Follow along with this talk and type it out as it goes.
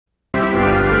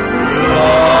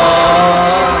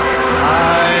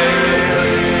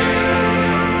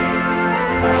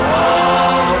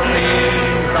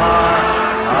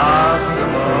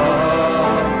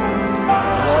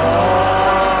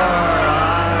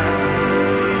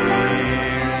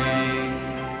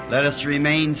Let us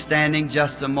remain standing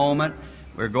just a moment.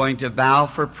 We're going to bow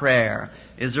for prayer.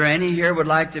 Is there any here would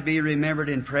like to be remembered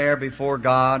in prayer before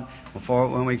God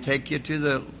when we take you to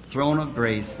the throne of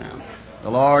grace now?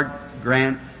 The Lord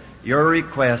grant your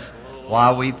request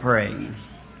while we pray.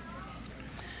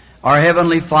 Our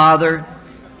Heavenly Father,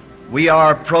 we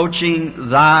are approaching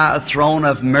Thy throne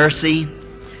of mercy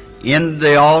in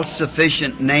the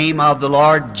all-sufficient name of the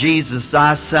Lord Jesus,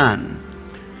 Thy Son.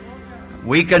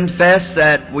 We confess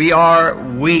that we are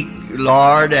weak,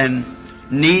 Lord, and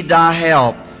need Thy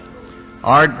help.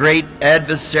 Our great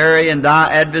adversary and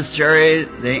Thy adversary,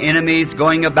 the enemy, is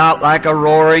going about like a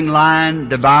roaring lion,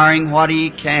 devouring what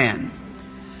he can.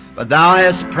 But Thou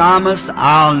hast promised,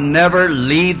 I'll never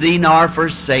leave Thee nor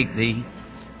forsake Thee.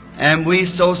 And we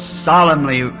so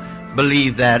solemnly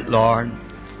believe that, Lord,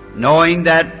 knowing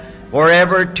that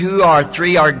wherever 2 or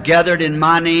 3 are gathered in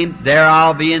My name, there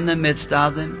I'll be in the midst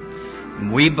of them.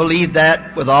 And we believe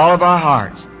that with all of our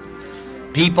hearts.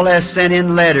 People have sent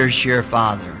in letters here,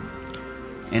 Father.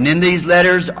 And in these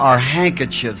letters are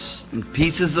handkerchiefs and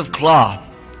pieces of cloth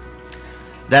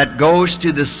that goes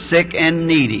to the sick and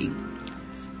needy.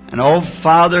 And oh,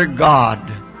 Father God,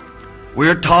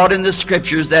 we're taught in the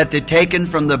Scriptures that they're taken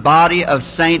from the body of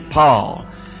St. Paul.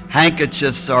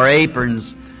 Handkerchiefs or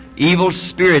aprons. Evil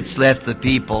spirits left the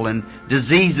people and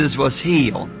diseases was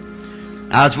healed.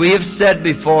 Now, as we have said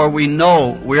before, we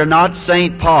know we're not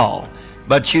St. Paul,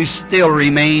 but you still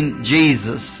remain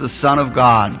Jesus, the Son of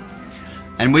God.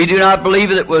 And we do not believe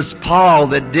that it was Paul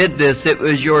that did this. It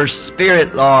was your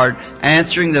Spirit, Lord,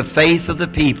 answering the faith of the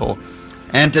people.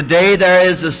 And today there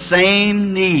is the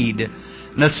same need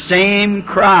and the same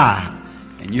cry.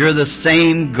 And you're the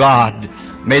same God.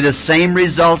 May the same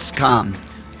results come,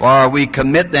 for we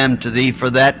commit them to Thee for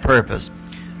that purpose.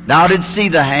 Thou didst see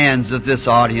the hands of this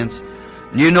audience.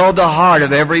 You know the heart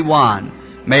of every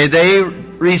one. May they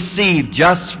receive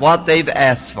just what they've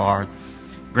asked for.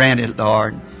 Grant it,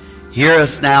 Lord. Hear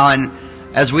us now, and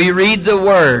as we read the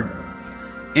Word,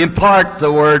 impart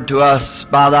the Word to us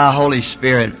by Thy Holy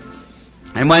Spirit.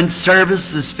 And when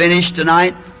service is finished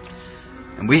tonight,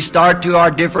 and we start to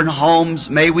our different homes,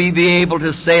 may we be able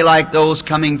to say like those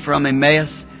coming from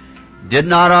Emmaus, did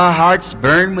not our hearts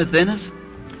burn within us?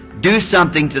 Do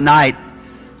something tonight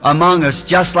among us,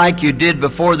 just like you did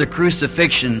before the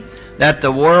crucifixion, that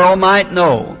the world might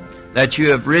know that you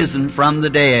have risen from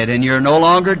the dead, and you're no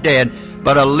longer dead,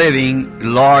 but a living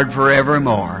Lord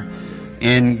forevermore.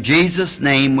 In Jesus'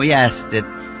 name we asked it.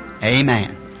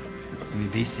 Amen. Let me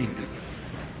be seated.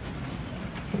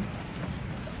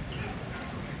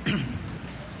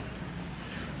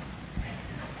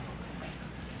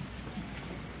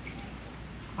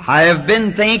 I have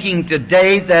been thinking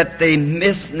today that they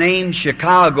misnamed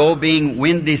Chicago being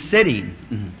Windy City.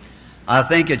 I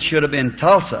think it should have been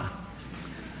Tulsa.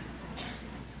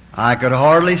 I could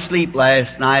hardly sleep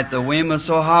last night. The wind was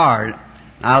so hard.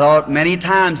 I thought many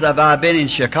times have I been in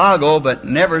Chicago, but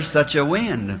never such a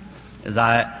wind as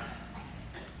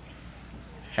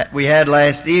we had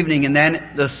last evening. And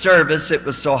then the service, it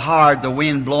was so hard, the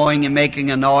wind blowing and making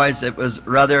a noise, it was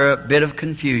rather a bit of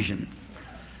confusion.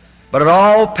 But it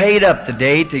all paid up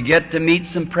today to get to meet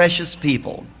some precious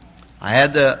people. I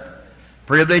had the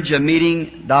privilege of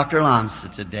meeting Dr.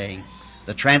 Lamsa today,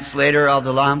 the translator of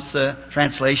the Lamsa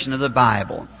translation of the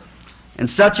Bible. And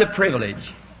such a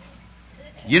privilege.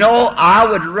 You know, I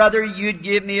would rather you'd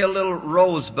give me a little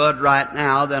rosebud right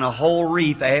now than a whole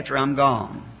wreath after I'm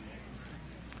gone.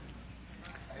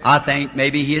 I think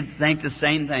maybe he'd think the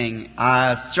same thing.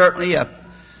 I certainly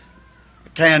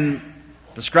can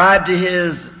prescribe to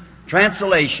his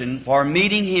translation for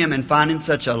meeting him and finding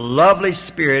such a lovely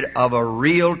spirit of a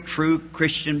real, true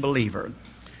Christian believer.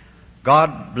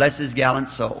 God bless his gallant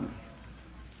soul.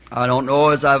 I don't know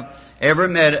as I've ever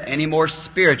met any more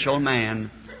spiritual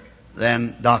man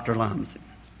than Dr. Lumsey.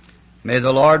 May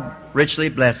the Lord richly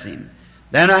bless him.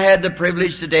 Then I had the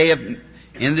privilege today of,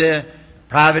 in the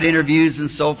private interviews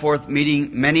and so forth,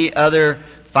 meeting many other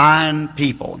fine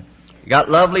people. We got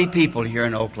lovely people here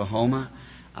in Oklahoma.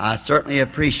 I certainly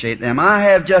appreciate them. I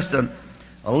have just a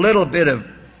little bit of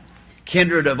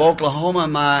kindred of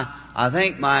Oklahoma. I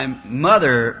think my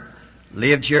mother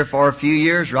lived here for a few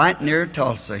years right near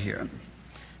Tulsa here.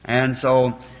 And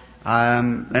so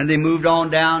then they moved on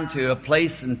down to a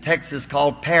place in Texas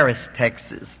called Paris,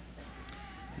 Texas.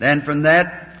 Then from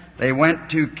that, they went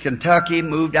to Kentucky,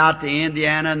 moved out to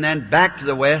Indiana, and then back to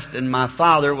the West, and my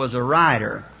father was a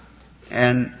writer.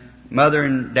 And Mother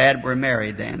and Dad were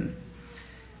married then.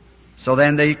 So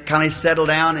then they kind of settled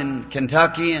down in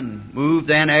Kentucky and moved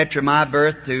then after my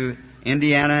birth to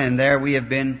Indiana, and there we have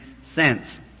been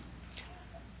since.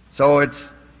 So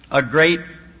it's a great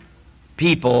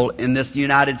people in this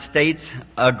United States,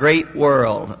 a great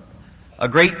world, a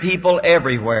great people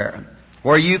everywhere,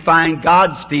 where you find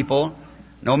God's people,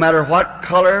 no matter what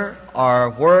color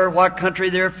or what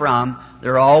country they're from,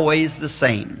 they're always the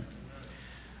same.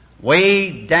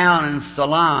 Way down in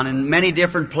Ceylon and many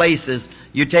different places,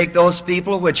 you take those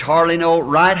people which hardly know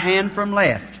right hand from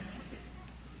left.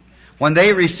 When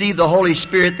they receive the Holy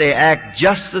Spirit, they act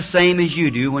just the same as you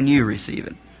do when you receive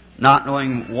it, not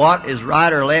knowing what is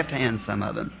right or left hand, some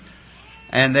of them.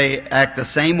 And they act the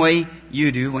same way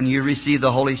you do when you receive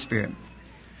the Holy Spirit.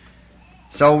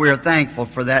 So we're thankful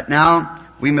for that. Now,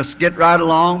 we must get right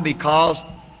along, because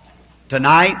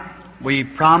tonight we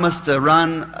promised to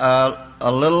run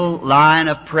a little line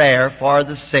of prayer for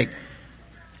the sick.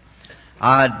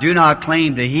 I do not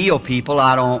claim to heal people.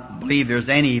 I don't believe there's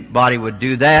anybody would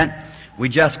do that. We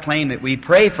just claim that we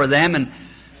pray for them. And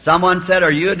someone said,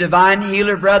 "Are you a divine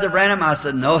healer, Brother Branham?" I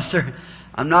said, "No, sir.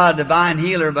 I'm not a divine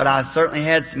healer, but I certainly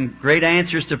had some great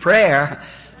answers to prayer."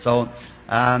 So,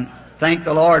 thank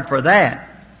the Lord for that.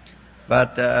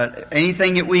 But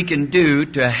anything that we can do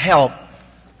to help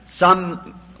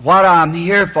what I'm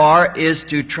here for is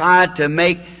to try to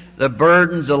make the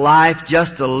burdens of life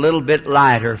just a little bit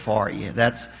lighter for you.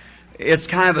 It's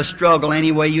kind of a struggle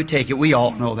any way you take it. We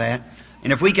all know that.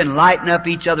 And if we can lighten up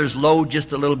each other's load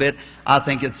just a little bit, I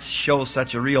think it shows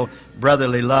such a real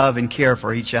brotherly love and care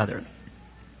for each other.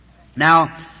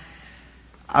 Now,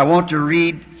 I want to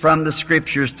read from the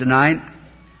Scriptures tonight.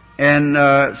 In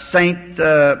St.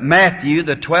 Matthew,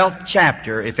 the 12th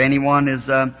chapter, if anyone is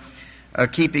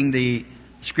keeping the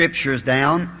Scriptures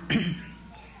down,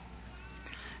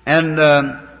 and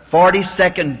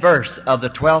 42nd verse of the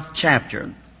 12th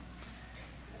chapter.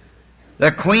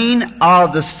 "The queen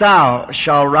of the south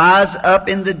shall rise up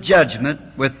in the judgment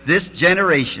with this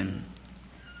generation,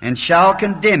 and shall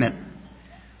condemn it.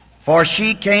 For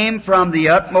she came from the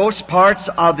utmost parts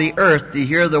of the earth to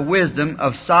hear the wisdom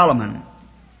of Solomon.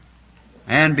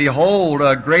 And behold,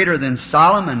 a greater than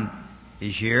Solomon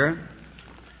is here."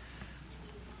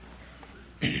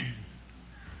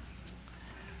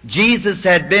 Jesus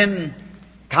had been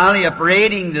kindly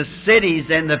upbraiding the cities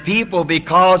and the people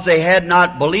because they had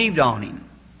not believed on Him.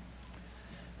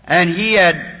 And He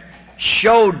had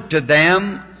showed to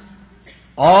them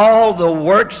all the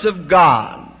works of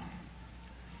God.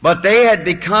 But they had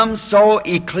become so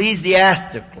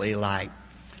ecclesiastically like,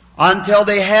 until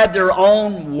they had their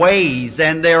own ways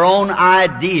and their own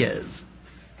ideas.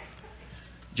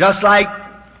 Just like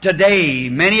today,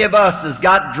 many of us has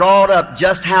got drawn up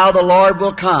just how the Lord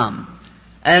will come.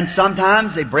 And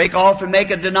sometimes they break off and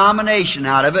make a denomination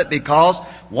out of it, because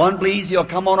one believes He'll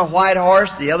come on a white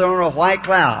horse, the other on a white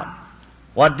cloud.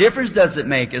 What difference does it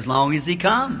make as long as He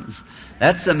comes?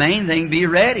 That's the main thing, be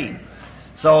ready.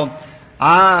 So,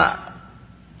 I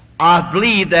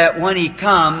believe that when He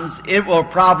comes, it will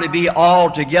probably be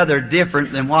altogether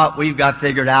different than what we've got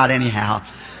figured out anyhow.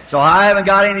 So I haven't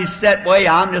got any set way.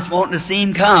 I'm just wanting to see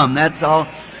Him come. That's all.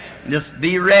 Just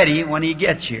be ready when He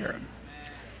gets here.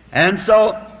 And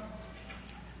so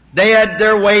they had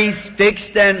their ways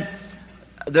fixed, and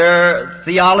their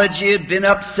theology had been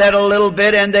upset a little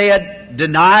bit, and they had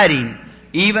denied Him.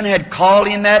 Even had called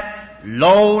Him that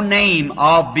low name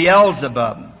of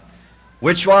Beelzebub,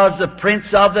 which was the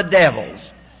prince of the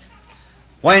devils.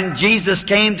 When Jesus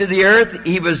came to the earth,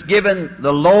 He was given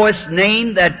the lowest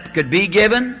name that could be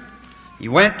given. He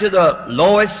went to the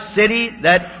lowest city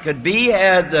that could be,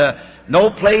 had no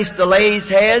place to lay His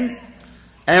head.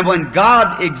 And when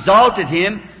God exalted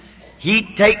Him,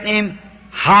 He'd taken Him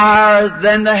higher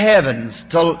than the heavens.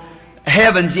 Till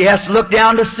heavens, He has to look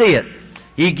down to see it.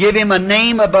 He give Him a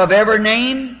name above every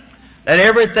name, that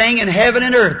everything in heaven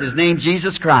and earth is named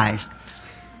Jesus Christ.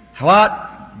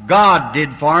 What God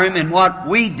did for Him and what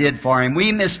we did for Him.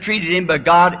 We mistreated Him, but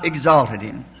God exalted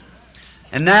Him.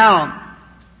 And now,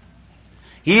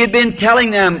 He had been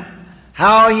telling them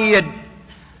how He had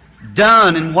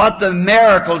done and what the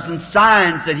miracles and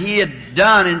signs that He had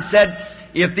done, and said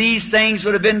if these things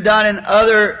would have been done in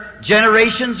other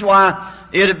generations, why,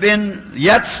 it would have been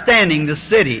yet standing, the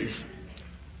cities.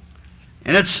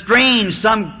 And it's strange,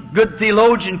 some good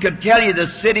theologian could tell you the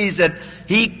cities that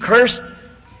He cursed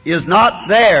is not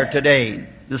there today.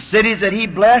 The cities that He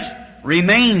blessed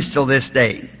remains till this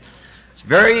day. It's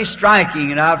very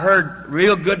striking, and I've heard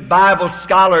real good Bible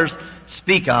scholars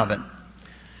speak of it.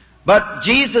 But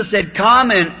Jesus had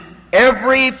come in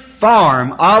every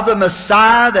form of the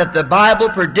Messiah that the Bible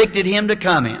predicted Him to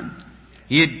come in.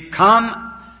 He had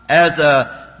come as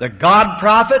the God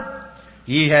prophet.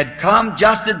 He had come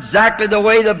just exactly the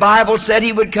way the Bible said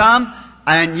He would come,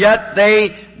 and yet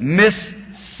they missed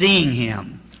seeing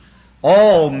Him.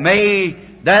 Oh, may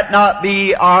that not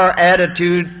be our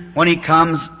attitude when He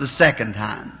comes the second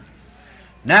time.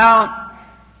 Now,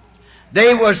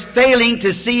 they was failing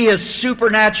to see His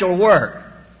supernatural work.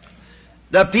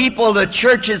 The people, the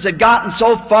churches had gotten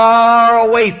so far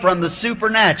away from the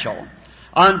supernatural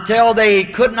until they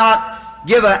could not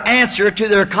give an answer to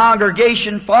their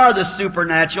congregation for the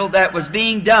supernatural that was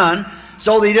being done,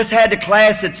 so they just had to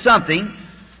class it something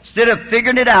instead of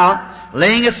figuring it out,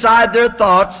 laying aside their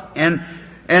thoughts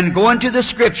and going to the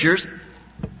Scriptures.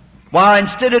 Why,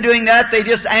 instead of doing that, they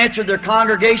just answered their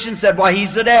congregation and said, "Why,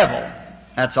 he's the devil.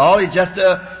 That's all. He's just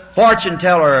a fortune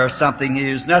teller or something.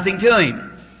 There's nothing to him."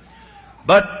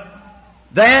 But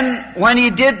then, when he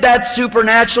did that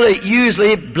supernatural, it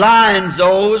usually blinds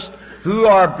those who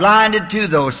are blinded to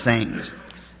those things.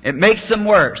 It makes them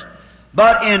worse.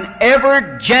 But in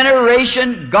every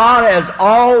generation, God has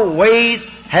always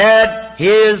had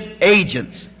His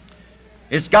agents.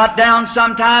 It's got down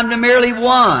sometime to merely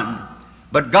one.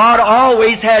 But God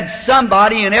always had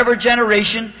somebody in every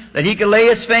generation that He could lay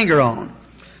His finger on.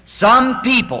 Some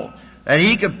people that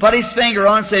He could put His finger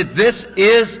on and say, "This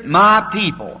is my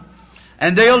people."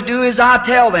 And they'll do as I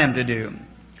tell them to do.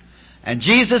 And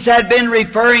Jesus had been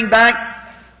referring back,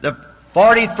 the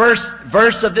 41st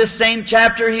verse of this same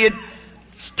chapter, He had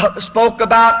spoke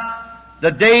about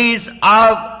the days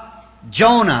of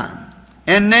Jonah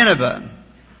and Nineveh.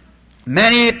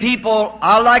 Many people,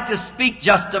 I'd like to speak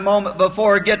just a moment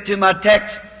before I get to my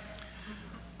text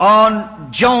on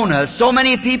Jonah. So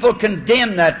many people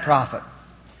condemn that prophet.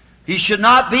 He should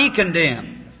not be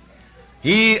condemned.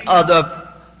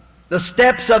 The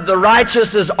steps of the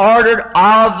righteous is ordered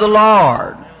of the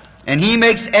Lord, and He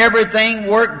makes everything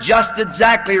work just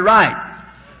exactly right.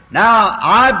 Now,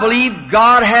 I believe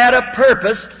God had a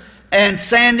purpose in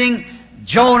sending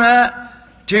Jonah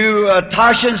to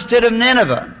Tarshish instead of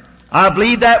Nineveh. I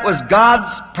believe that was God's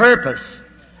purpose,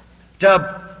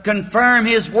 to confirm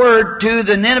His word to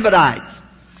the Ninevites.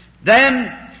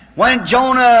 Then, when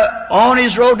Jonah, on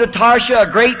his road to Tarshish, a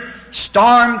great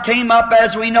storm came up,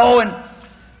 as we know, and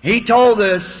he told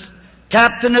the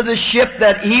captain of the ship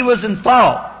that he was in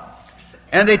fault.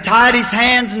 And they tied his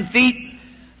hands and feet,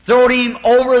 throwed him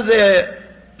over the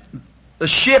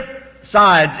ship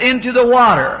sides into the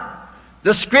water.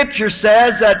 The Scripture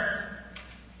says that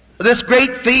this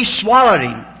great fish swallowed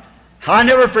him. I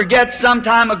never forget, some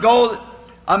time ago,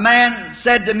 a man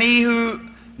said to me who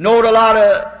knowed a lot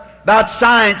about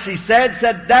science, he said,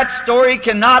 "That story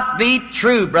cannot be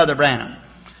true, Brother Branham."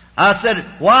 I said,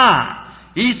 "Why?"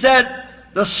 He said,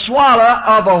 "The swallow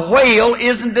of a whale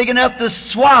isn't big enough to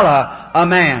swallow a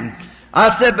man." I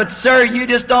said, "But sir, you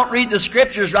just don't read the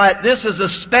Scriptures right. This is a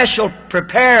special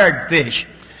prepared fish.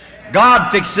 God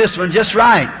fixed this one just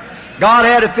right. God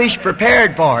had a fish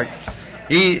prepared for it.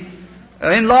 He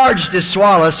enlarged his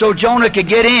swallow so Jonah could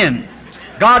get in.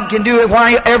 God can do it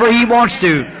whenever He wants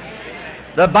to.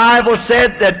 The Bible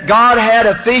said that God had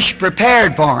a fish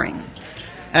prepared for him,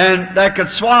 and that could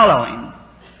swallow him.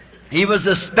 He was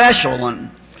a special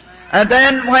one. And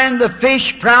then when the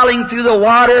fish prowling through the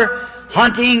water,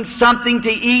 hunting something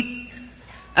to eat,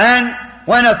 and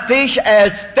when a fish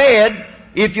is fed,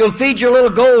 if you'll feed your little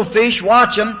goldfish,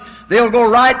 watch them, they'll go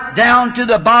right down to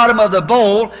the bottom of the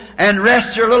bowl and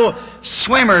rest their little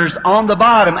swimmers on the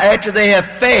bottom after they have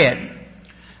fed.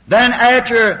 Then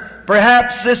after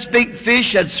perhaps this big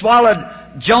fish had swallowed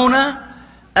Jonah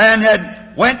and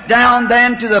had went down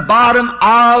then to the bottom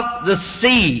of the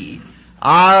sea.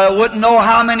 I wouldn't know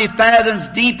how many fathoms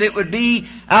deep it would be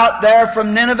out there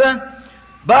from Nineveh,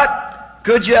 but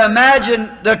could you imagine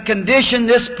the condition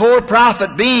this poor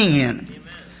prophet being in?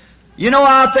 You know,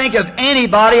 I think if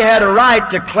anybody had a right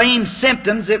to claim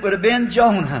symptoms, it would have been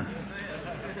Jonah.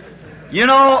 You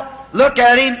know, look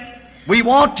at him. We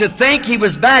want to think he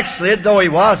was backslid, though he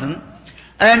wasn't.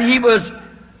 And he was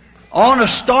on a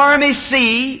stormy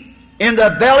sea, in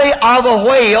the belly of a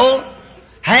whale,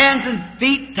 hands and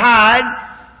feet tied,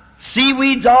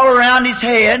 seaweeds all around his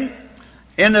head,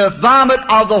 in the vomit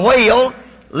of the whale,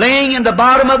 laying in the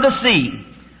bottom of the sea.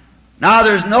 Now,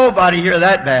 there's nobody here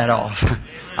that bad off.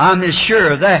 I'm as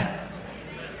sure of that.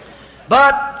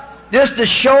 But just to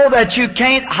show that you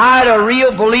can't hide a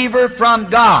real believer from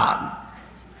God.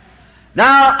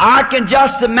 Now, I can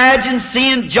just imagine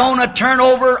seeing Jonah turn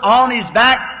over on his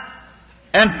back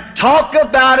and talk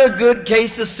about a good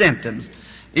case of symptoms.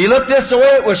 He looked this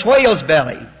way, it was whale's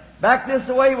belly. Back this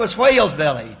way was whale's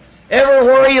belly.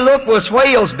 Everywhere he looked was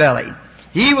whale's belly.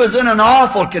 He was in an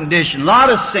awful condition, a lot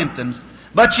of symptoms.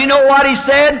 But you know what he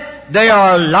said? They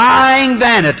are lying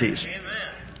vanities. Amen.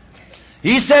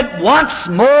 He said, "Once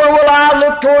more will I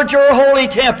look toward your holy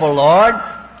temple, Lord.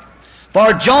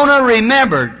 For Jonah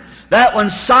remembered that when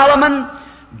Solomon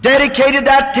dedicated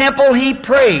that temple, he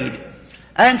prayed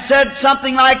and said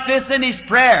something like this in his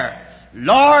prayer: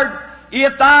 Lord,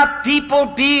 if thy people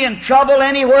be in trouble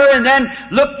anywhere, and then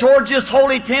look towards this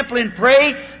holy temple and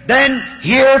pray, then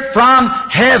hear from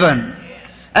heaven.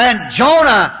 And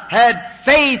Jonah had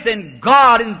faith in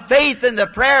God and faith in the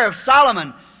prayer of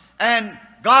Solomon, and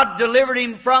God delivered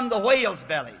him from the whale's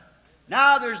belly.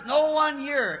 Now there's no one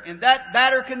here in that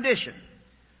better condition.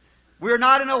 We're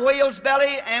not in a whale's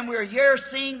belly, and we're here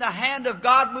seeing the hand of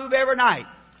God move every night.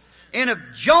 And if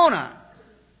Jonah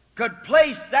could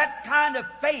place that kind of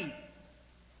faith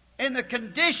in the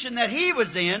condition that he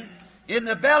was in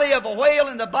the belly of a whale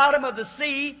in the bottom of the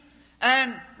sea,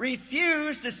 and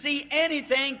refused to see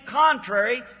anything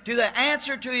contrary to the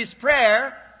answer to his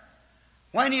prayer,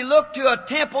 when he looked to a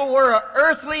temple where an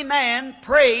earthly man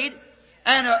prayed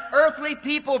and an earthly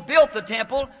people built the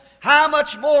temple, how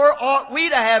much more ought we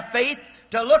to have faith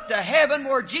to look to heaven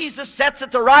where Jesus sits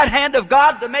at the right hand of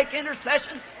God to make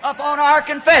intercession upon our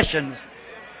confessions?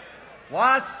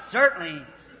 Why, certainly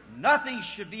nothing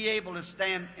should be able to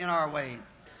stand in our way.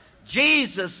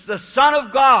 Jesus, the Son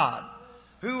of God,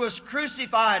 who was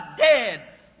crucified, dead,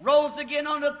 rose again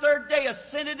on the third day,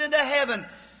 ascended into heaven,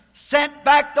 sent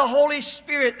back the Holy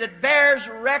Spirit that bears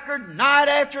record night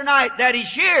after night that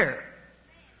He's here.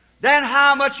 Then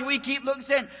how much we keep looking,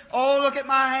 saying, oh, look at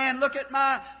my hand, look at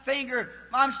my finger,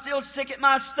 I'm still sick at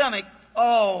my stomach.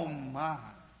 Oh my,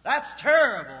 that's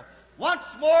terrible. Once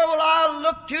more will I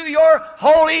look to your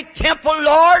holy temple,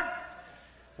 Lord,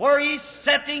 where He's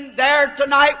sitting there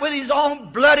tonight with His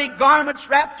own bloody garments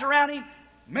wrapped around Him,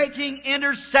 making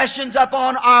intercessions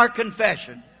upon our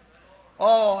confession.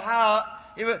 Oh, how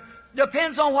it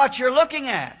depends on what you're looking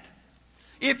at.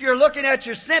 If you're looking at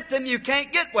your symptom, you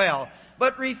can't get well.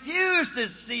 But refuse to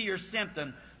see your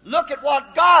symptom. Look at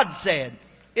what God said.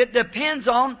 It depends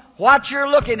on what you're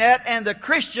looking at, and the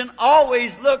Christian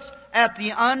always looks at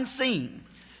the unseen.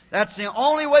 That's the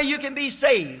only way you can be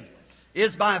saved,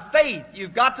 is by faith.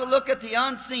 You've got to look at the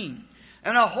unseen.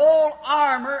 And the whole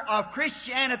armor of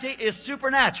Christianity is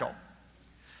supernatural.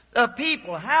 The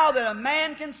people, how that a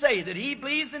man can say that he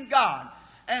believes in God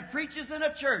and preaches in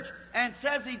a church and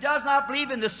says he does not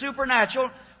believe in the supernatural,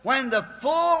 when the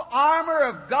full armor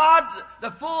of God,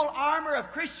 the full armor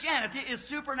of Christianity is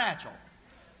supernatural.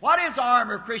 What is the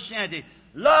armor of Christianity?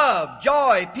 Love,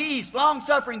 joy, peace,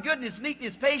 long-suffering, goodness,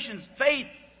 meekness, patience, faith,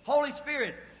 Holy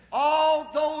Spirit. All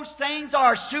those things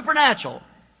are supernatural.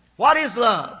 What is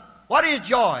love? What is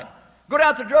joy? Go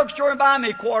down to the drugstore and buy me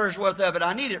a quarter's worth of it.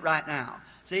 I need it right now.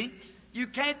 See? You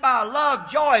can't buy love,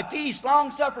 joy, peace,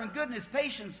 long-suffering, goodness,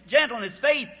 patience, gentleness,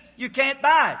 faith. You can't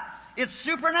buy it. It's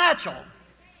supernatural.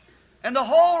 And the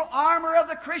whole armor of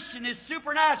the Christian is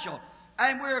supernatural.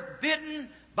 And we're bidden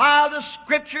by the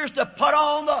Scriptures to put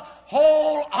on the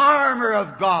whole armor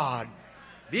of God.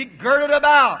 Be girded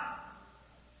about.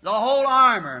 The whole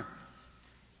armor.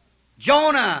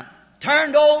 Jonah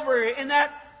turned over in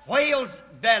that whale's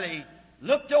belly,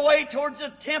 looked away towards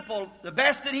the temple, the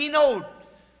best that he knows,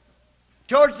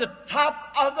 towards the top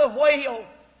of the whale,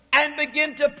 and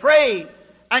began to pray.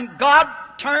 And God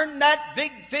turned that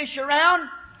big fish around,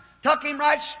 took him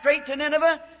right straight to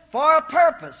Nineveh for a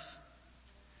purpose.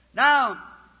 Now,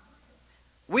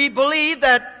 we believe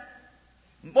that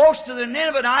most of the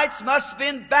Ninevites must have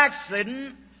been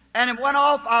backslidden, and it went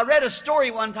off. I read a story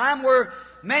one time where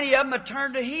many of them had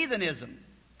turned to heathenism,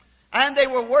 and they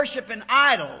were worshiping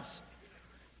idols,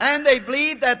 and they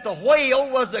believed that the whale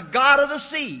was the god of the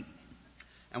sea.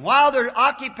 And while their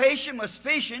occupation was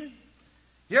fishing,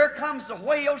 here comes the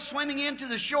whale swimming into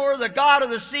the shore. The god of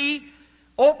the sea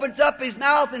opens up his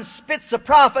mouth and spits the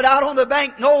prophet out on the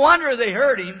bank. No wonder they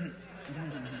heard him.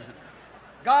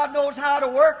 God knows how to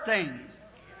work things.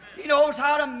 He knows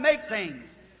how to make things.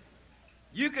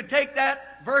 You could take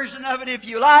that version of it if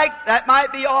you like. That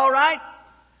might be all right.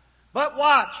 But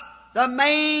watch. The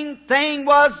main thing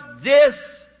was this,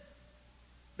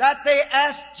 that they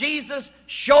asked Jesus,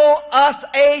 show us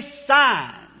a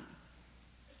sign.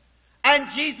 And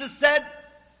Jesus said,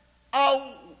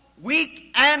 a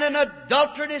weak and an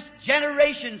adulterous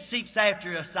generation seeks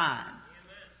after a sign.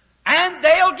 And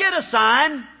they'll get a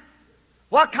sign.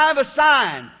 What kind of a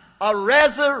sign? A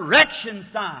resurrection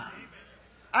sign.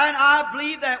 And I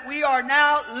believe that we are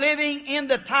now living in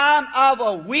the time of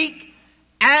a weak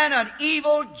and an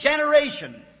evil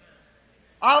generation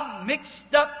of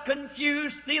mixed up,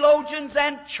 confused theologians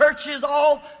and churches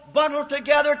all bundled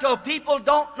together till people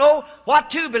don't know what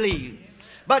to believe.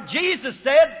 But Jesus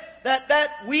said that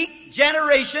that weak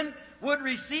generation would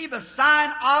receive a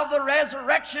sign of the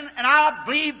resurrection, and I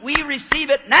believe we receive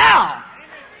it now.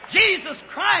 Jesus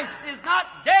Christ is not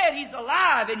dead. He's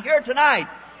alive and here tonight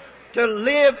to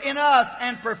live in us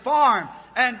and perform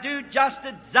and do just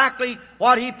exactly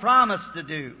what He promised to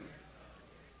do.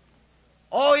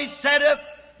 Oh, He said of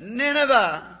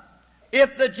Nineveh,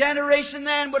 if the generation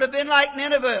then would have been like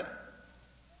Nineveh.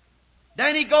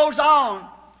 Then He goes on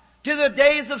to the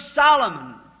days of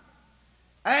Solomon.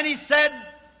 And He said,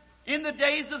 in the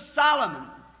days of Solomon.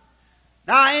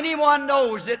 Now anyone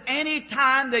knows that any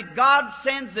time that God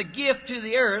sends a gift to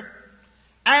the earth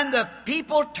and the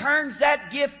people turns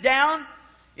that gift down,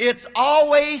 it's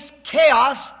always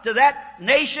chaos to that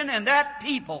nation and that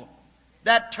people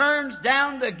that turns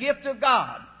down the gift of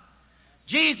God.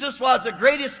 Jesus was the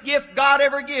greatest gift God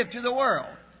ever gave to the world.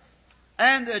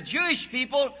 And the Jewish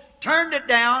people turned it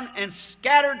down and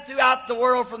scattered throughout the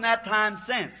world from that time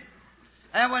since.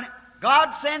 And when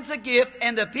God sends a gift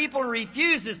and the people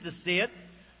refuses to see it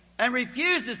and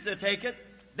refuses to take it,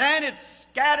 then it's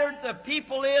scattered, the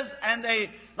people is, and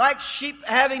they like sheep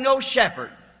having no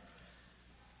shepherd.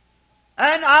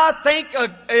 And I think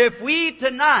if we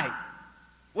tonight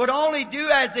would only do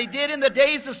as they did in the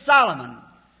days of Solomon,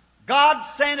 God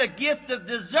sent a gift of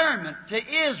discernment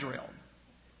to Israel.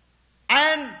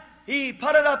 And He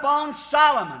put it upon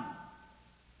Solomon.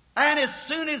 And as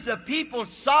soon as the people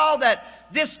saw that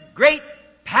this great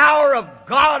power of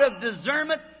God of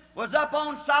discernment was up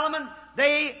on Solomon,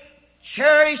 they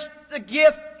cherished the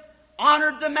gift,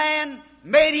 honored the man,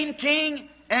 made him king,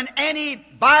 and any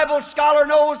Bible scholar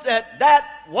knows that that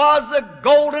was the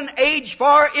golden age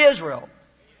for Israel.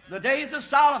 The days of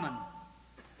Solomon.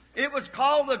 It was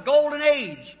called the golden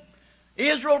age.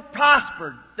 Israel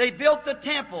prospered. They built the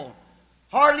temple.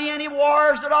 Hardly any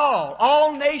wars at all.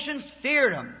 All nations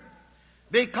feared them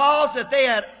because that they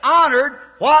had honored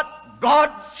what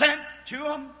God sent to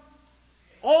them.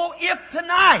 Oh, if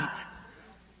tonight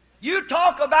you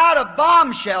talk about a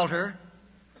bomb shelter,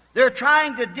 they're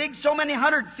trying to dig so many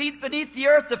 100 feet beneath the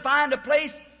earth to find a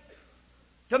place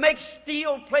to make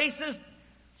steel places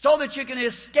so that you can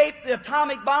escape the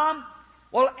atomic bomb.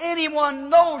 Well, anyone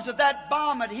knows that that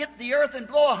bomb had hit the earth and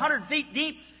blow 100 feet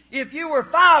deep. If you were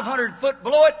 500 foot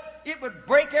below it, it would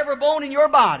break every bone in your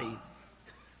body.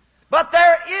 But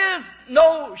there is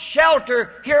no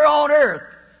shelter here on earth.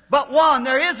 But one,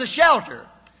 there is a shelter.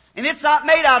 And it's not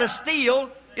made out of steel.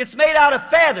 It's made out of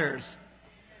feathers.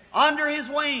 Under His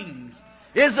wings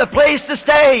is the place to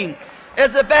stay.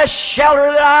 Is the best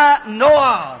shelter that I know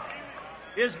of.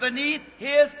 Is beneath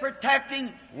His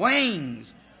protecting wings.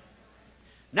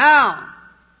 Now,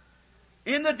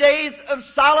 in the days of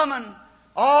Solomon,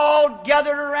 all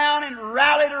gathered around and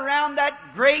rallied around that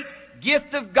great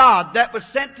gift of God that was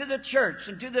sent to the church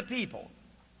and to the people.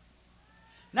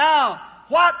 Now,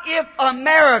 what if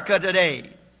America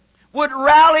today would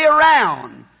rally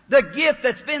around the gift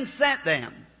that's been sent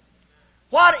them?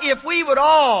 What if we would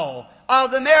all,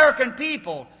 of the American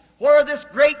people, where this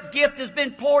great gift has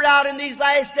been poured out in these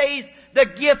last days, the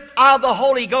gift of the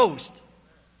Holy Ghost?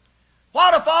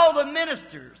 What if all the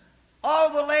ministers,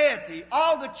 all the laity,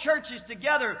 all the churches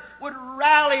together would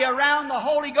rally around the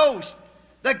Holy Ghost,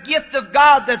 the gift of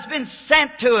God that's been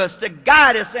sent to us to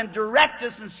guide us and direct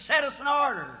us and set us in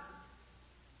order?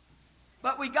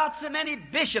 But we got so many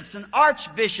bishops and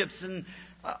archbishops and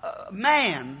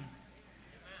man.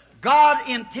 God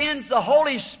intends the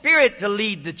Holy Spirit to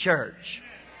lead the church.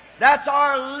 That's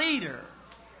our leader.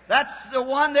 That's the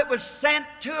one that was sent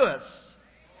to us.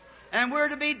 And we're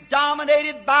to be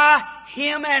dominated by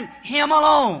Him and Him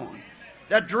alone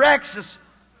that directs us.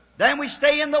 Then we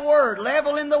stay in the Word,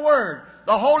 level in the Word.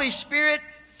 The Holy Spirit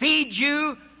feeds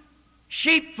you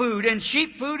sheep food, and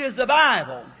sheep food is the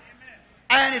Bible.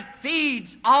 And it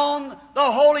feeds on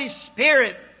the Holy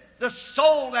Spirit. The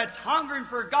soul that's hungering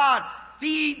for God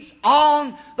feeds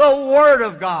on the Word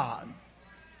of God.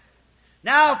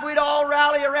 Now, if we'd all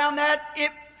rally around that,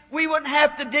 we wouldn't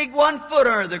have to dig 1 foot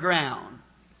under the ground.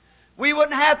 We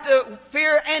wouldn't have to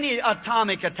fear any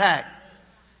atomic attack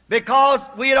because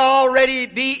we'd already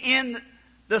be in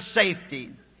the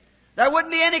safety. There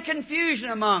wouldn't be any confusion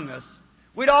among us.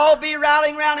 We'd all be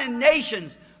rallying around in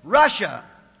nations. Russia.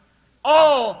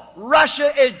 Oh,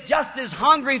 Russia is just as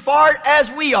hungry for it as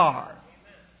we are.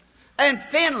 And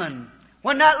Finland,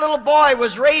 when that little boy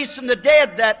was raised from the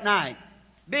dead that night,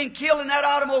 being killed in that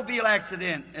automobile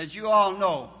accident, as you all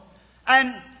know.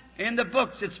 And in the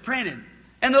books it's printed.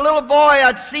 And the little boy,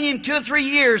 I'd seen him 2 or 3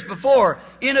 years before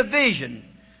in a vision.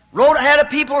 Had a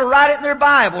people to write it in their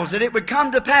Bibles that it would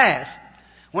come to pass.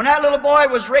 When that little boy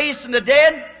was raised from the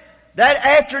dead, that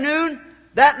afternoon,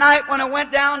 that night when I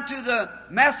went down to the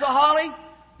Mesa Holly,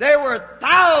 there were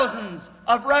thousands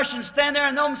of Russians stand there,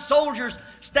 and those soldiers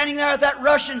standing there at that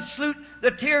Russian salute,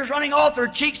 the tears running off their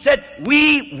cheeks, said,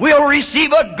 "We will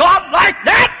receive a God like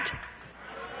that."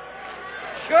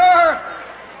 Sure.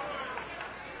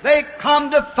 They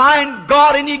come to find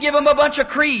God, and you give them a bunch of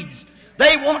creeds.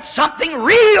 They want something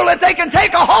real that they can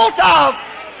take a hold of.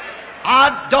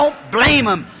 I don't blame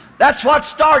them. That's what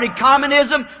started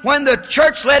communism, when the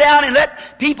church let out and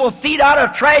let people feed out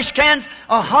of trash cans.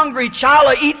 A hungry child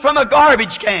will eat from a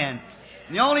garbage can.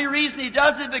 And the only reason he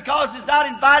does it is because he's not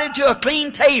invited to a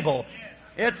clean table.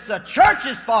 It's the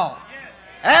church's fault.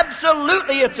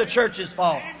 Absolutely, it's the church's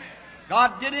fault.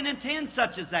 God didn't intend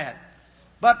such as that.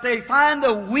 But they find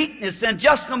the weakness in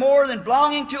just no more than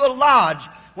belonging to a lodge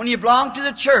when you belong to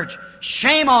the church.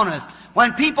 Shame on us.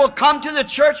 When people come to the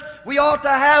church, we ought to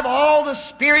have all the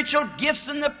spiritual gifts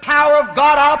and the power of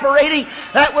God operating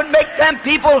that would make them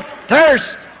people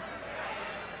thirst.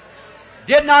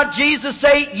 Did not Jesus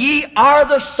say, "Ye are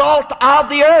the salt of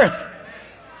the earth"?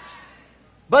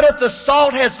 But if the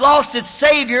salt has lost its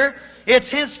Savior, it's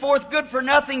henceforth good for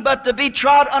nothing but to be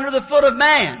trod under the foot of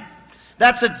man.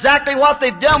 That's exactly what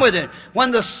they've done with it.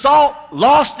 When the salt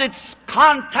lost its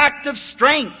contact of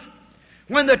strength,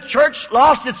 when the church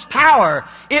lost its power,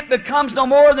 it becomes no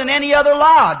more than any other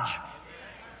lodge.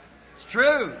 It's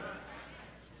true.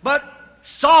 But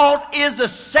salt is a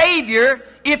Savior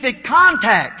if it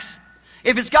contacts.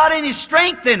 If it's got any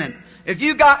strength in it. If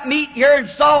you got meat here and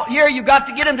salt here, you've got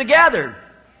to get them together.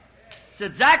 It's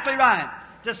exactly right.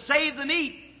 To save the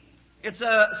meat.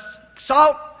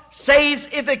 Salt saves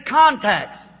if it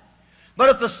contacts. But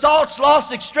if the salt's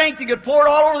lost its strength, you could pour it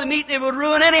all over the meat and it would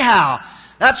ruin anyhow.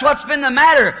 That's what's been the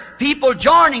matter. People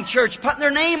joining church, putting their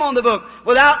name on the book,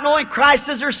 without knowing Christ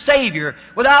as their Savior,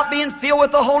 without being filled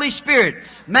with the Holy Spirit.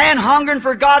 Man hungering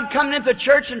for God, coming into the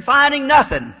church and finding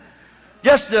nothing.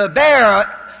 Just to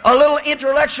bear a little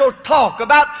intellectual talk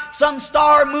about some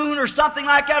star, moon, or something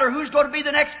like that, or who's going to be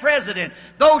the next president.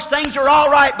 Those things are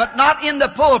all right, but not in the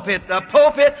pulpit. The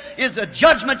pulpit is a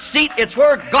judgment seat. It's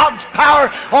where God's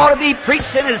power ought to be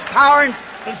preached in His power.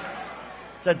 It's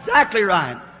exactly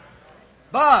right.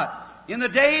 But in the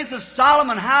days of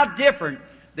Solomon, how different.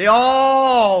 They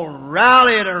all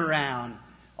rallied around.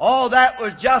 All that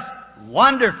was just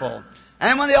wonderful.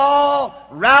 And when they all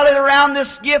rallied around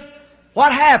this gift,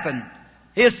 what happened?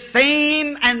 His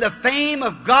fame and the fame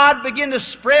of God began to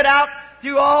spread out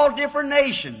through all different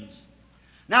nations.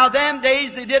 Now, them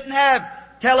days they didn't have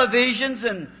televisions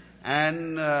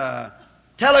and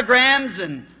telegrams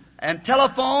and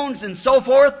telephones and so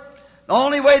forth. The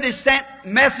only way they sent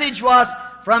message was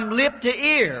from lip to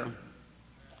ear.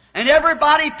 And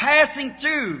everybody passing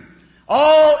through,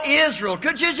 all Israel.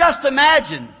 Could you just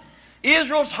imagine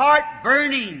Israel's heart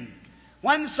burning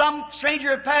when some stranger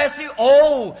had passed through?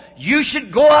 "Oh, you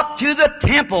should go up to the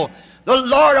temple. The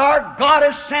Lord our God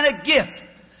has sent a gift.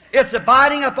 It's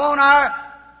abiding upon our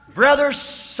brother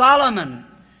Solomon.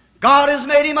 God has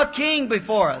made him a king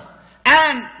before us.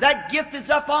 And that gift is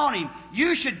up on him.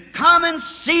 You should come and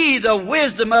see the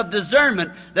wisdom of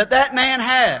discernment that man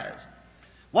has."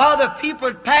 While the people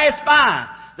would pass by,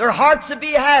 their hearts would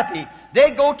be happy.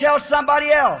 They'd go tell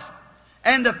somebody else.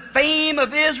 And the fame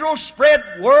of Israel spread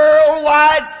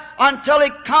worldwide until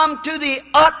it come to the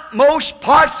utmost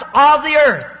parts of the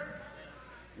earth.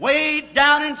 Way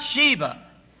down in Sheba.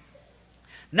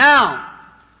 Now,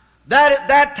 that at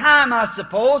that time, I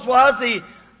suppose, was the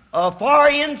far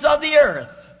ends of the earth,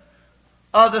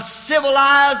 of the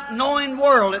civilized, knowing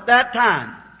world at that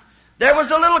time. There was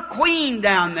a little queen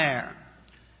down there.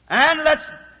 And let's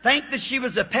think that she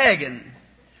was a pagan.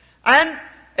 And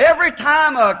every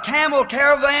time a camel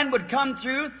caravan would come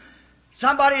through,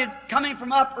 somebody coming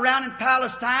from up around in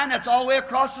Palestine, that's all the way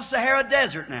across the Sahara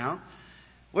Desert now,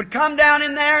 would come down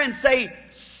in there and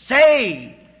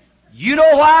say, "You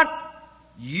know what?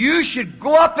 You should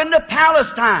go up into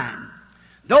Palestine.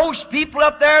 Those people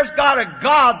up there's got a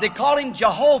God, they call Him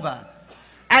Jehovah.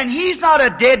 And He's not a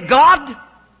dead God.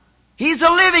 He's a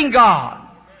living God.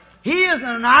 He isn't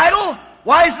an idol.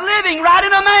 Why, He's living right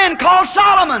in a man called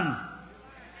Solomon.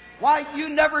 Why, you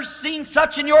never seen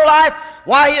such in your life.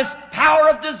 Why, His power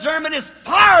of discernment is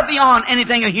far beyond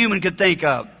anything a human could think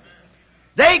of.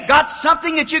 They got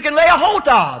something that you can lay a hold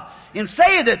of and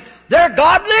say that their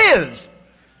God lives.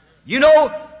 You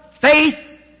know, faith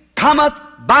cometh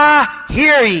by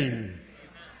hearing.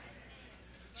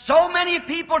 So many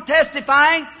people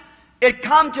testifying, it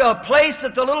come to a place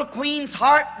that the little queen's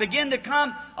heart began to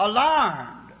come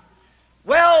alarmed.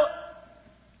 Well,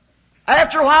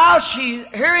 after a while, she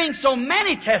hearing so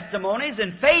many testimonies,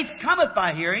 and faith cometh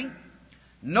by hearing.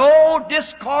 No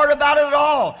discord about it at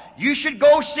all. You should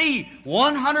go see.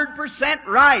 100%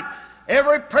 right.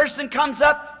 Every person comes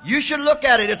up, you should look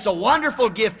at it. It's a wonderful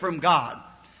gift from God.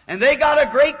 And they got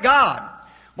a great God.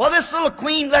 Well, this little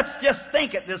queen, let's just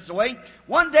think it this way.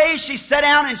 One day she sat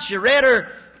down and she read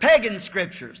her pagan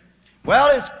scriptures.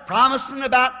 Well, it's promising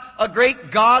about a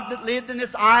great God that lived in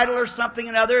this idol or something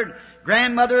or other.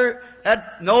 Grandmother had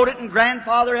known it and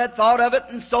grandfather had thought of it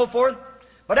and so forth.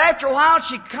 But after a while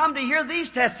she come to hear these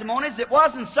testimonies. It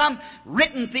wasn't some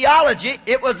written theology.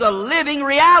 It was a living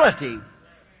reality.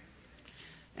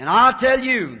 And I'll tell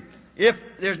you, if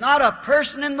there's not a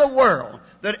person in the world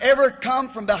that ever come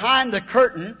from behind the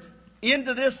curtain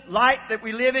into this light that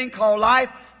we live in called life,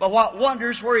 but what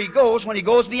wonders where he goes when he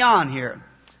goes beyond here.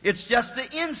 It's just the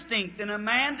instinct in a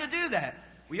man to do that.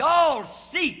 We all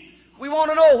seek. We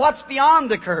want to know what's beyond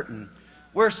the curtain.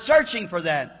 We're searching for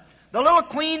that. The little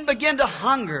queen began to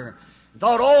hunger.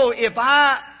 Thought, oh, if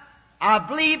I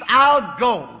believe I'll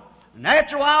go. And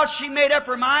after a while she made up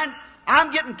her mind,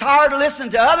 I'm getting tired of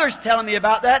listening to others telling me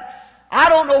about that. I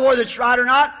don't know whether it's right or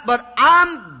not, but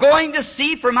I'm going to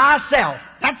see for myself.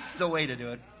 That's the way to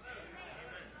do it.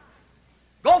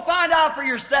 Go find out for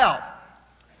yourself.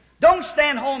 Don't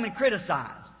stand home and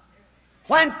criticize.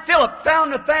 When Philip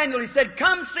found Nathanael, he said,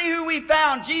 come see who we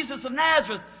found, Jesus of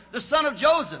Nazareth, the son of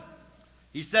Joseph.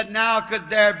 He said, now could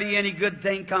there be any good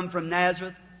thing come from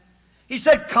Nazareth? He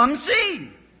said, come see.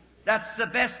 That's the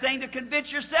best thing to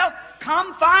convince yourself.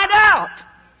 Come find out.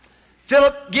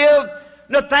 Philip gave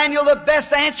Nathanael the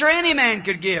best answer any man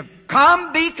could give.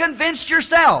 Come be convinced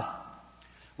yourself.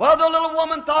 Well, the little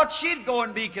woman thought she'd go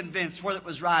and be convinced whether it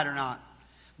was right or not.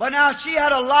 But now she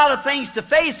had a lot of things to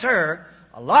face her,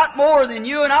 a lot more than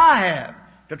you and I have,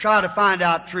 to try to find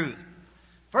out truth.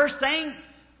 First thing,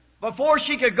 before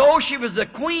she could go, she was a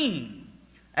queen,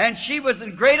 and she was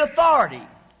in great authority.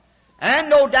 And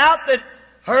no doubt that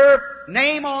her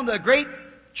name on the great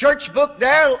church book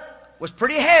there was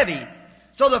pretty heavy.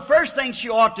 So the first thing she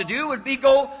ought to do would be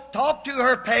go talk to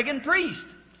her pagan priest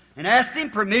and ask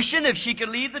him permission if she could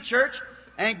leave the church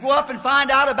and go up and find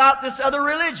out about this other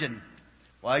religion.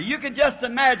 Well, you can just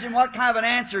imagine what kind of an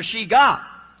answer she got.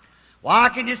 Well, I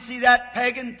can just see that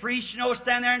pagan priest,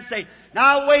 stand there and say,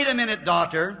 now wait a minute,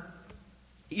 daughter.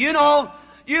 You don't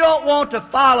want to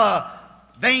follow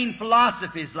vain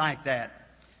philosophies like that.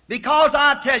 Because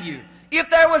I tell you, if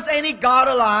there was any God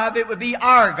alive, it would be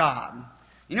our God.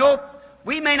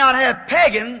 We may not have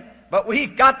pagan, but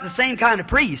we've got the same kind of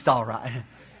priest, all right.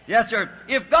 Yes, sir.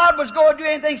 If God was going to do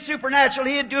anything supernatural,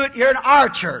 He'd do it here in our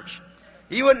church.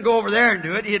 He wouldn't go over there and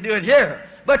do it. He'd do it here.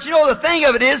 But the thing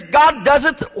of it is, God does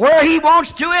it where He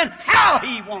wants to and how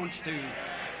He wants to.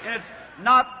 And it's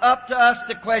not up to us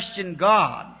to question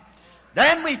God.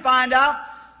 Then we find out,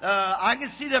 I can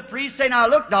see the priest say, now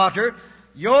look, daughter,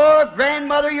 your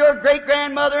grandmother, your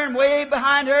great-grandmother, and way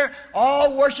behind her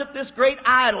all worship this great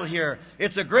idol here.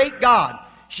 It's a great God.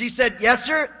 She said, yes,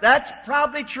 sir, that's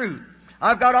probably true.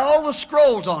 I've got all the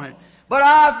scrolls on it. But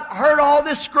I've heard all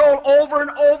this scroll over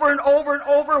and over and over and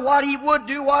over what he would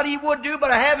do,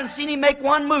 but I haven't seen him make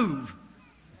one move.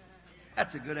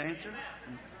 That's a good answer.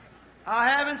 I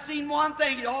haven't seen one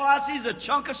thing. All I see is a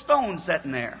chunk of stone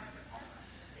sitting there.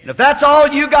 And if that's all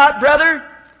you got, brother,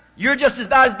 you're just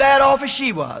about as bad off as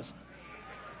she was.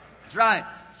 That's right.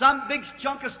 Some big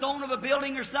chunk of stone of a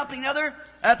building or something other,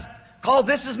 that's called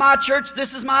this is my church,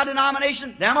 this is my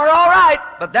denomination. Them are all right,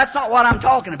 but that's not what I'm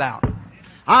talking about.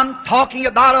 I'm talking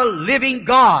about a living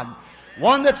God.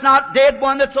 One that's not dead,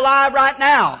 one that's alive right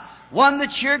now. One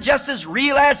that's here just as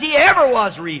real as He ever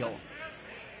was real.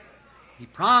 He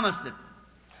promised it.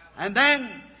 And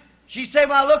then she said,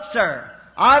 well, look, sir,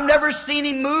 I've never seen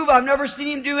Him move. I've never seen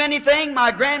Him do anything.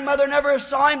 My grandmother never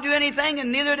saw Him do anything,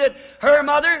 and neither did her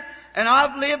mother. And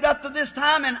I've lived up to this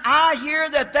time, and I hear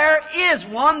that there is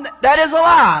one that is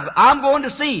alive. I'm going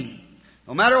to see Him.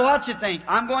 No matter what you think,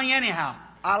 I'm going anyhow.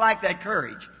 I like that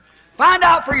courage. Find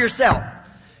out for yourself.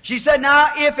 She said,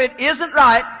 now, if it isn't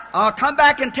right, I'll come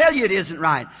back and tell you it isn't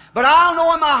right. But I'll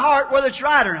know in my heart whether it's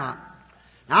right or not.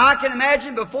 Now, I can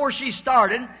imagine before she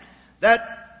started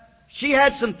that she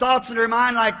had some thoughts in her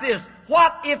mind like this.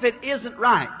 What if it isn't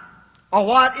right? Or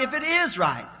what if it is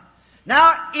right?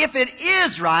 Now, if it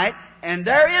is right, and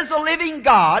there is a living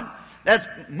God that's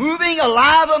moving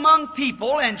alive among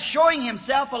people and showing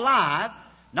Himself alive,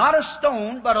 not a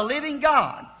stone, but a living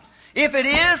God. If it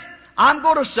is, I'm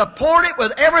going to support it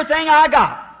with everything I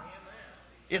got.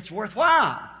 It's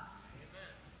worthwhile.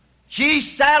 She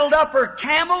saddled up her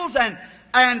camels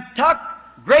and took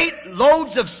great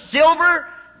loads of silver,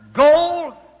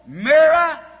 gold,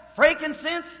 myrrh,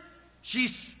 frankincense. She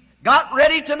got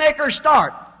ready to make her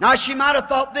start. Now she might have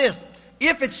thought this,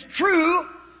 if it's true,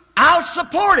 I'll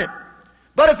support it.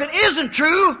 But if it isn't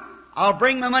true, I'll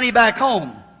bring my money back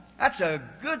home. That's a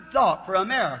good thought for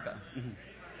America.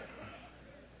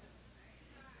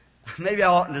 Maybe I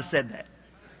oughtn't have said that.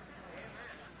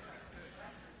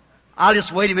 I'll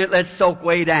just wait a minute, let it soak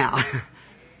way down.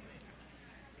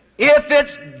 If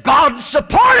it's God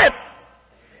supported,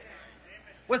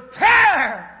 with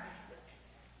prayer,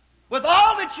 with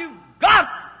all that you've got,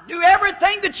 do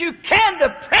everything that you can to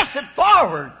press it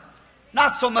forward.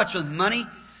 Not so much with money.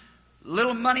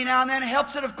 Little money now and then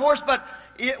helps it, of course, but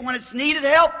when it's needed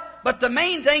help. But the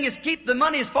main thing is keep the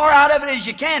money as far out of it as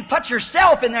you can. Put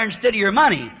yourself in there instead of your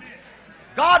money.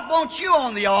 God wants you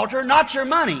on the altar, not your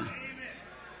money.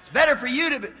 It's better for you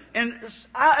to be. And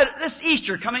this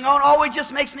Easter coming on always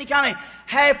just makes me kind of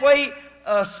halfway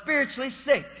spiritually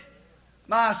sick.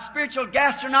 My spiritual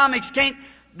gastronomics can't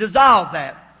dissolve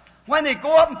that. When they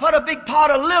go up and put a big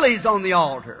pot of lilies on the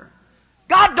altar.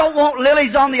 God don't want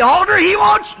lilies on the altar. He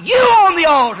wants you on the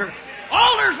altar.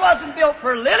 Altars wasn't built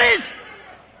for lilies.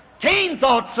 Cain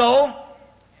thought so.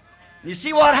 You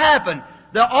see what happened?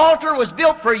 The altar was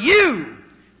built for you.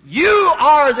 You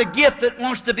are the gift that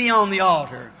wants to be on the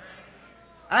altar.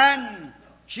 And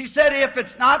she said, if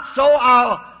it's not so,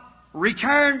 I'll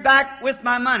return back with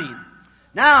my money.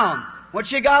 Now, when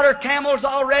she got her camels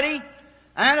all ready,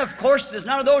 and of course there's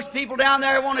none of those people down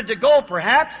there wanted to go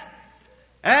perhaps.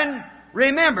 And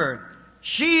remember,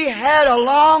 she had a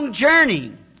long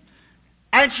journey.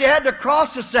 And she had to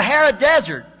cross the Sahara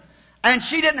Desert. And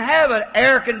she didn't have an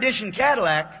air-conditioned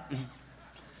Cadillac.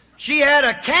 She had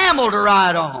a camel to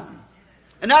ride on.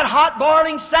 And that hot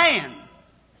boiling sand.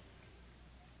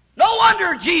 No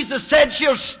wonder Jesus said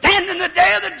she'll stand in the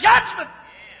day of the judgment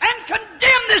and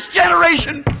condemn this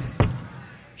generation.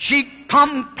 She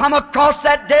come across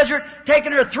that desert,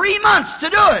 taking her 3 months to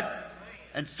do it.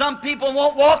 And some people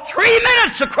won't walk 3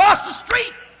 minutes across the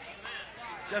street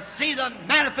to see the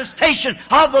manifestation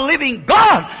of the living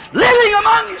God living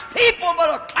among His people, but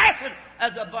are classed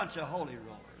as a bunch of holy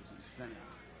rollers and sinners.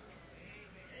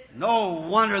 No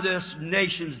wonder this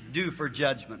nation's due for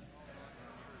judgment.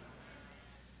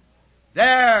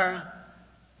 There,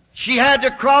 she had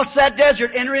to cross that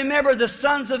desert. And remember, the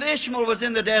sons of Ishmael was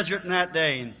in the desert in that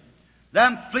day.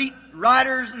 Them fleet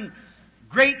riders and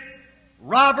great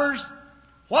robbers.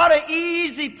 What an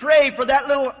easy prey for that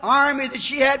little army that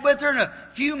she had with her and a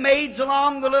few maids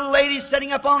along, the little lady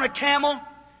sitting up on a camel.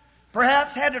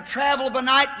 Perhaps had to travel by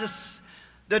night.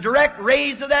 The direct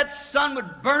rays of that sun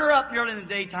would burn her up nearly in the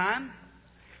daytime.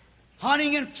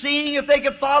 Hunting and seeing if they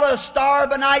could follow a star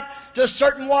by night to a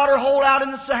certain water hole out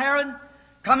in the Sahara,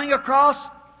 coming across.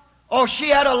 Oh, she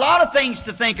had a lot of things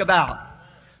to think about.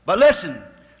 But listen,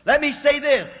 let me say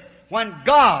this. When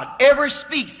God ever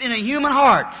speaks in a human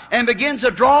heart and begins to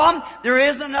draw them, there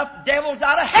isn't enough devils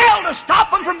out of hell to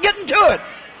stop them from getting to it.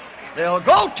 They'll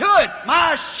go to it.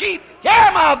 My sheep,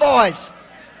 hear my voice.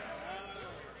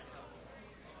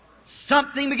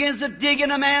 Something begins to dig in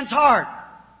a man's heart.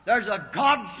 There's a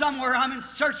God somewhere. I'm in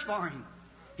search for Him.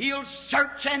 He'll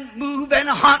search and move and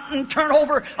hunt and turn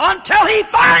over until He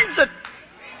finds it.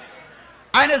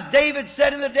 And as David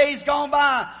said in the days gone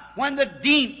by, when the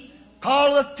deep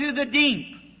calleth to the deep.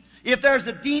 If there's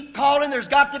a deep calling, there's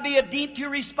got to be a deep to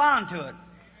respond to it.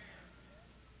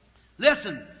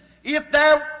 Listen, if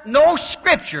there no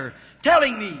Scripture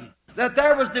telling me that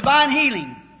there was divine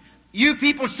healing, you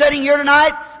people sitting here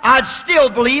tonight, I'd still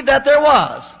believe that there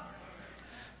was.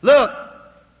 Look,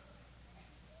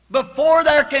 before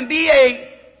there can be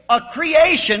a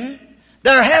creation,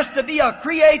 there has to be a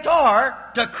creator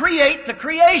to create the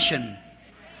creation.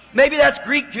 Maybe that's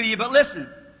Greek to you, but listen.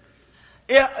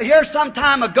 Here some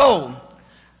time ago,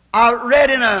 I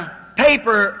read in a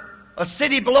paper, a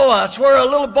city below us, where a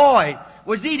little boy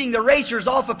was eating the erasers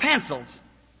off of pencils.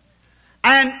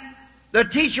 And the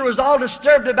teacher was all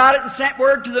disturbed about it and sent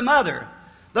word to the mother.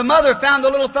 The mother found the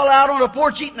little fellow out on the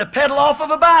porch eating a pedal off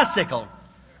of a bicycle.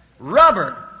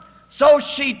 Rubber. So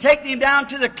she took him down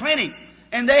to the clinic,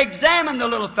 and they examined the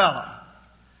little fellow.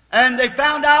 And they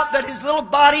found out that his little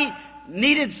body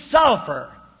needed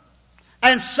sulfur.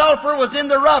 And sulfur was in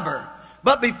the rubber.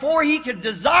 But before he could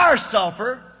desire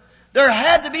sulfur, there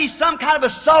had to be some kind of a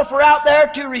sulfur out there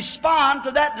to respond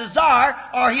to that desire,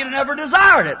 or he'd have never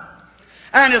desired it.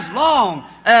 And as long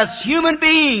as human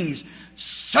beings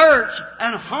search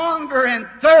and hunger and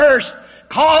thirst,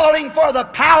 calling for the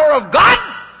power of God,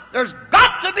 there's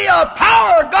got to be a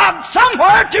power of God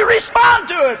somewhere to respond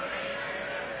to it.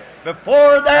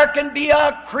 Before there can be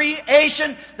a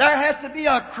creation, there has to be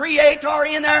a creator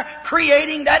in there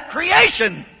creating that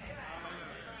creation.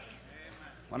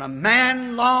 When a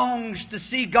man longs to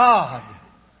see God,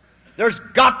 there's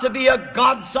got to be a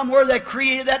God somewhere that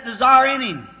created that desire in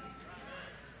him.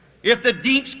 If the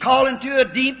deep's calling to a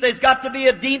deep, there's got to be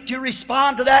a deep to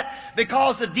respond to that,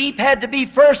 because the deep had to be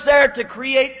first there to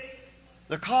create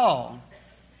the call.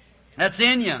 That's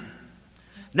in you.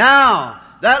 Now,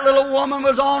 that little woman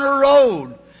was on her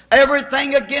road,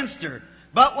 everything against her.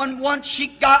 But when once she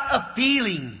got a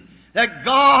feeling that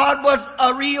God was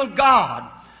a real God,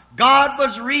 God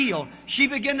was real, she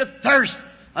began to thirst.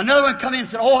 Another one come in and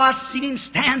said, oh, I seen him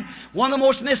stand. One of the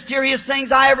most mysterious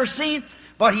things I ever seen.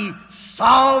 But he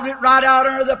solved it right out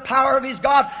under the power of his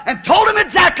God and told him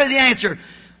exactly the answer.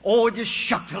 Oh, it just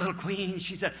shook the little queen.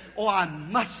 She said, oh, I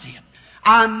must see it.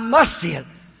 I must see it.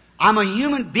 I'm a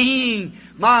human being.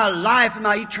 My life and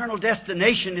my eternal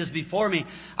destination is before me.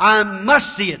 I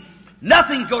must see it.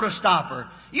 Nothing's going to stop her.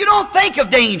 You don't think of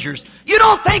dangers. You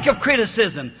don't think of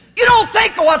criticism. You don't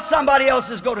think of what somebody else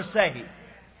is going to say.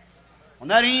 When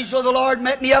that angel of the Lord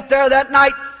met me up there that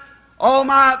night, all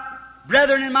my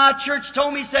brethren in my church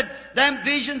told me, said, them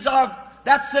visions of,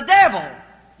 that's the devil.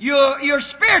 You're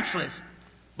spiritualist.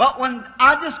 But when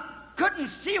I just couldn't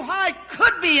see why it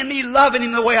could be in me loving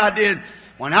him the way I did,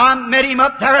 when I met him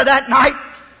up there that night,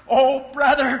 oh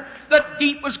brother, the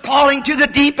deep was calling to the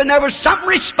deep and there was something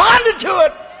responded to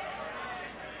it.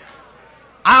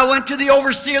 I went to the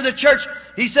overseer of the church.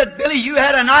 He said, Billy, you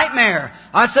had a nightmare.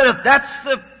 I said, if that's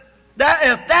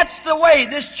the way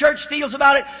this church feels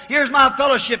about it, here's my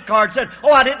fellowship card. Said,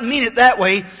 oh, I didn't mean it that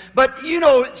way, but you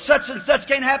know, such and such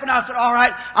can't happen. I said, all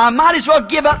right, I might as well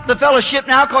give up the fellowship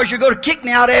now, because you're going to kick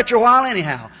me out after a while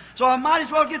anyhow. So I might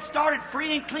as well get started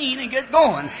free and clean and get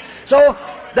going. So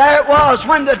there it was.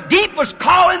 When the deep was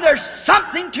calling, there's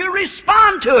something to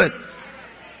respond to it.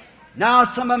 Now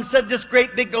some of them said, this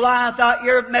great big Goliath out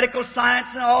here of medical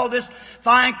science and all this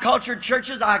fine cultured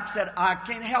churches. I said, I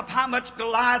can't help how much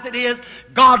Goliath it is.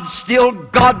 God's still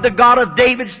God. The God of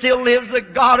David still lives. The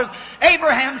God of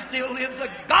Abraham still lives. The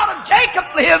God of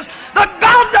Jacob lives. The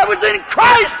God that was in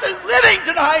Christ is living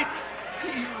tonight.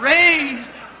 He raised.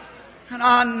 And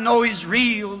I know He's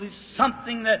real. He's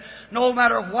something that no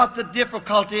matter what the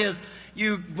difficulty is,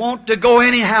 you want to go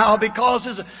anyhow,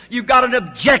 because you've got an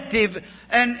objective.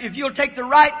 And if you'll take the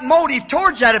right motive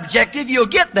towards that objective, you'll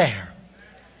get there.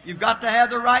 You've got to have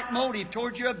the right motive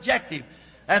towards your objective.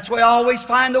 That's where I always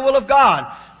find the will of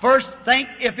God. First, think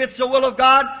if it's the will of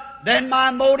God, then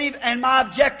my motive and my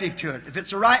objective to it. If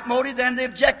it's the right motive, then the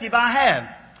objective I have.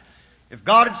 If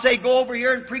God would say, go over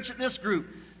here and preach at this group,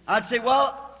 I'd say,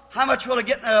 well, how much will I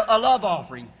get in a love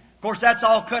offering? Of course, that's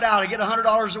all cut out. I get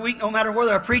 $100 a week no matter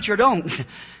whether I preach or don't.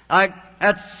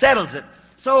 That settles it.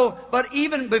 So, but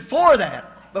even before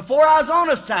that, before I was on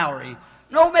a salary,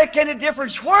 no make any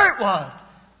difference where it was.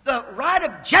 The right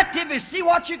objective is see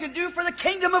what you can do for the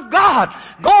kingdom of God.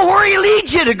 Go where He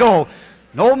leads you to go.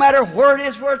 No matter where it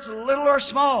is, where it's little or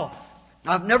small.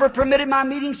 I've never permitted my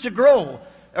meetings to grow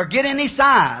or get any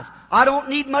size. I don't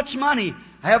need much money.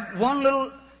 I have one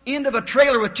little end of a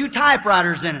trailer with 2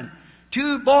 typewriters in it.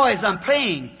 2 boys I'm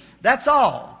paying. That's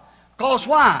all. Because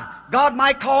why? God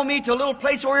might call me to a little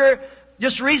place where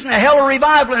just recently held a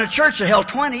revival in a church that held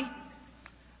 20.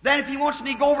 Then if He wants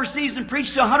me to go overseas and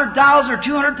preach to 100,000 or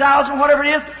 200,000, whatever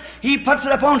it is, He puts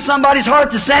it upon somebody's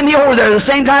heart to send me over there the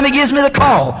same time He gives me the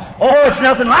call. Oh, it's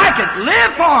nothing like it.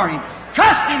 Live for Him.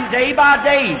 Trust Him day by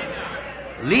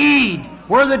day. Lead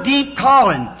where the deep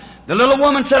calling. The little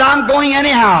woman said, I'm going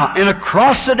anyhow, and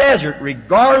across the desert,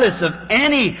 regardless of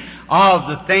any of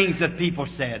the things that people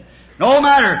said. No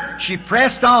matter, she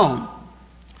pressed on.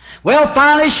 Well,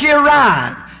 finally she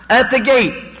arrived at the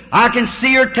gate. I can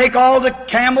see her take all the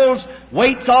camels'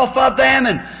 weights off of them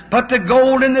and put the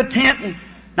gold in the tent.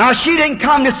 Now she didn't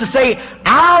come just to say,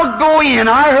 I'll go in.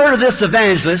 I heard of this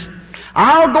evangelist.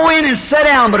 I'll go in and sit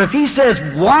down, but if he says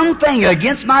one thing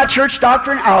against my church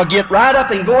doctrine, I'll get right up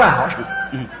and go out.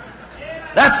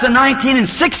 That's the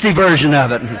 1960 version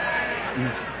of it.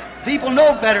 People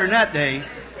know better in that day.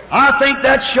 I think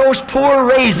that shows poor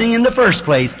raising in the first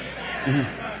place.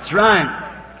 That's right.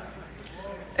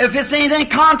 If it's anything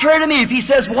contrary to me, if he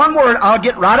says one word, I'll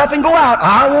get right up and go out.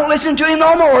 I won't listen to him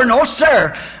no more. No,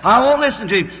 sir. I won't listen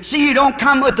to him. See, you don't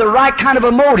come with the right kind of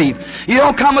a motive. You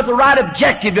don't come with the right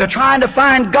objective. You're trying to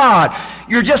find God.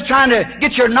 You're just trying to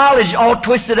get your knowledge all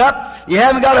twisted up. You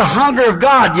haven't got a hunger of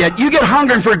God yet. You get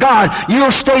hungering for God,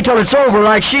 you'll stay till it's over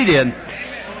like she did.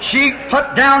 She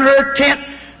put down her tent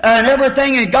and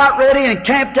everything and got ready and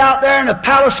camped out there in a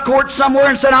palace court somewhere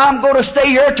and said, I'm going to stay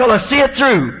here till I see it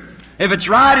through. If it's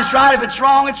right, it's right. If it's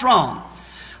wrong, it's wrong.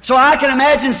 So I can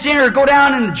imagine seeing her go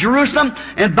down in Jerusalem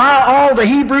and buy all the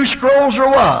Hebrew scrolls there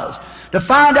was to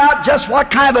find out just what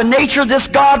kind of a nature this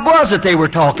God was that they were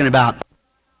talking about.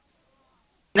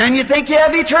 And you think you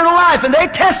have eternal life, and they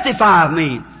testify of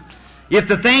me. If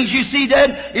the things you see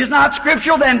dead is not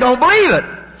scriptural, then don't believe it.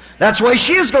 That's the way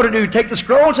she was going to do. Take the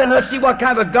scroll and say, let's see what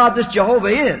kind of a God this Jehovah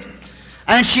is.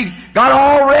 And she got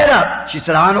all read up. She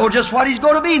said, I know just what he's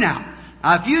going to be now.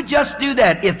 Now, if you just do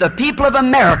that, if the people of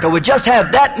America would just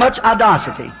have that much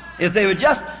audacity, if they would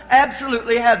just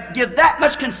absolutely give that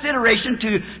much consideration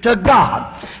to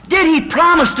God. Did he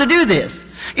promise to do this?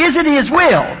 Is it his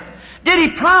will? Did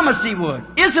he promise he would?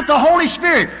 Is it the Holy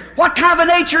Spirit? What kind of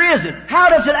a nature is it? How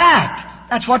does it act?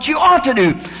 That's what you ought to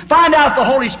do. Find out if the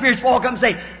Holy Spirit's walk up and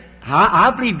say, I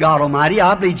believe God Almighty.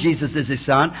 I believe Jesus is His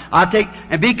Son.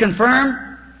 And be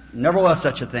confirmed. Never was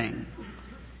such a thing.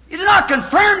 You're not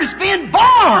confirmed as being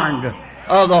born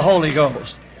of the Holy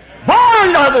Ghost.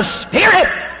 Born of the Spirit.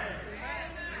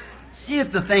 See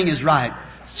if the thing is right.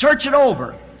 Search it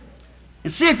over.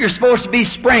 And see if you're supposed to be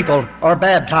sprinkled or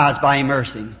baptized by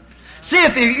immersing. See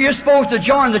if you're supposed to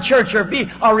join the church or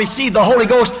receive the Holy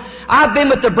Ghost. I've been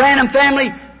with the Branham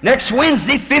family next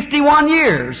Wednesday 51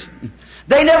 years.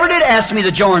 They never did ask me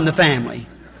to join the family.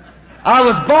 I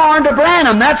was born to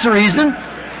Branham, that's the reason.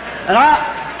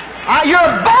 And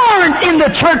you're born in the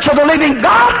church of the living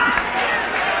God.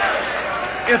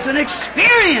 It's an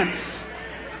experience.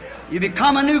 You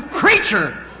become a new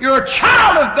creature. You're a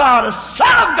child of God, a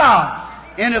son of God.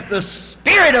 And if the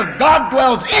Spirit of God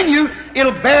dwells in you,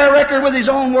 it'll bear record with His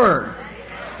own Word.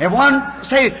 If one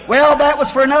say, well, that was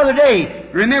for another day,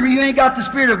 remember you ain't got the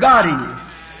Spirit of God in you.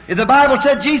 If the Bible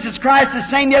said Jesus Christ is the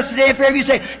same yesterday and forever, you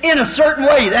say, in a certain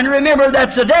way, then remember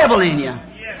that's the devil in you.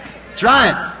 That's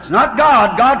right. It's not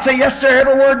God. God say, yes, sir,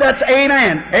 every word that's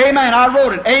amen. Amen. I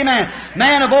wrote it. Amen.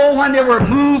 Man of old, when they were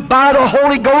moved by the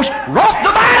Holy Ghost, wrote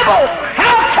the Bible.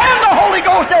 How can the Holy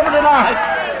Ghost ever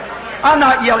deny? I'm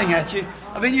not yelling at you.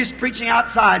 I've been used to preaching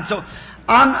outside, so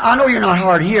I know you're not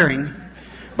hard hearing,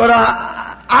 but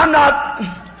I'm not.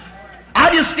 I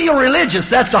just feel religious.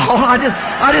 That's all.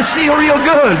 I just feel real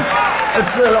good.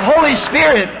 It's the Holy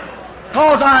Spirit,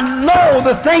 because I know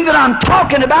the thing that I'm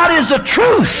talking about is the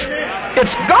truth.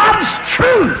 It's God's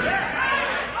truth.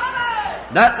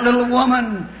 That little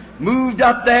woman moved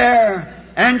up there.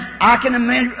 And I can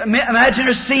imagine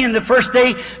her seeing the first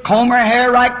day, comb her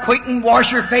hair right quick and wash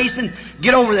her face and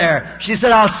get over there. She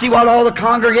said, I'll see what all the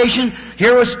congregation,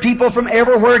 here was people from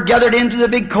everywhere gathered into the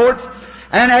big courts.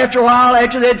 And after a while,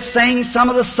 after they'd sang some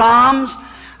of the Psalms,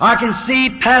 I can see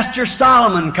Pastor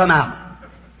Solomon come out.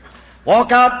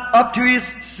 Walk out up to his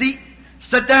seat,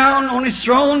 sit down on his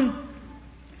throne.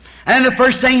 And the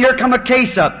first thing, here come a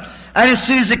case up. And as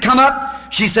soon as it come up,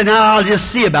 she said, now I'll just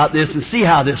see about this and see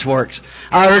how this works.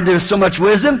 I heard there was so much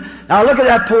wisdom. Now look at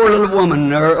that poor little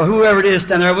woman, or whoever it is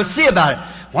standing there. We'll see about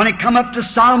it. When it come up to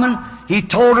Solomon, he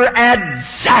told her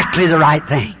exactly the right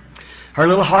thing. Her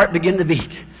little heart began to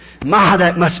beat. My,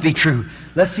 that must be true.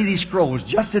 Let's see these scrolls.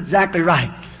 Just exactly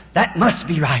right. That must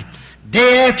be right.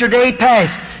 Day after day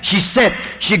passed. She sat.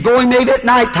 She'd go in maybe at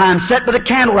night time, sit by the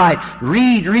candlelight,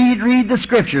 read the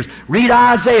Scriptures, read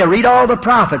Isaiah, read all the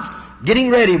prophets, getting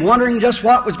ready, wondering just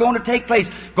what was going to take place.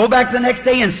 Go back the next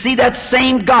day and see that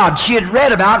same God she had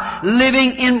read about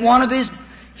living in one of His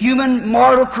human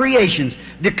mortal creations,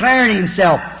 declaring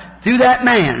Himself through that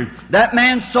man. That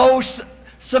man so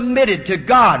submitted to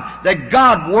God that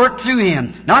God worked through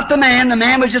him. Not the man. The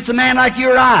man was just a man like you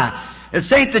or I. It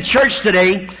ain't the church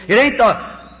today. It ain't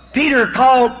Peter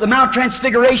called the Mount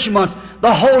Transfiguration once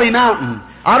the Holy Mountain.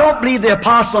 I don't believe the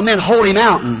apostle meant Holy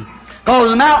Mountain, because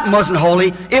the mountain wasn't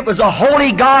holy. It was a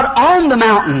holy God on the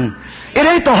mountain. It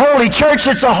ain't the holy church.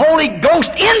 It's the Holy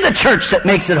Ghost in the church that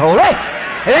makes it holy.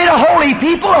 It ain't a holy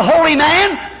people, a holy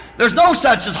man. There's no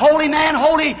such as holy man,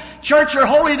 holy church, or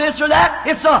holy this or that.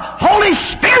 It's the Holy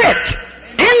Spirit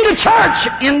in the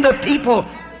church, in the people.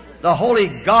 The Holy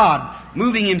God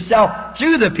moving Himself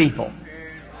through the people.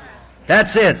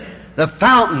 That's it. The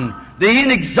fountain, the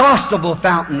inexhaustible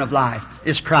fountain of life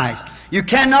is Christ. You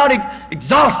cannot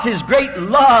exhaust His great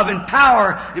love and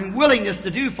power and willingness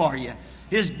to do for you.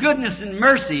 His goodness and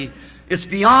mercy, it's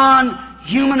beyond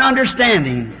human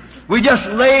understanding. We just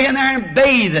lay in there and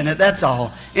bathe in it, that's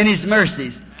all, in His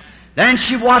mercies. Then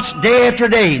she watched day after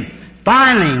day.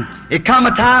 Finally, it come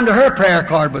a time to her prayer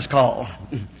card was called.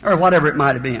 Or whatever it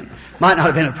might have been. Might not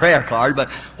have been a prayer card,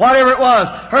 but whatever it was,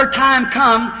 her time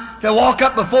come to walk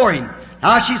up before Him.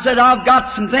 Now she said, I've got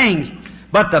some things.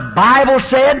 But the Bible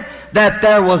said that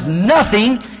there was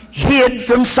nothing hid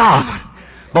from Solomon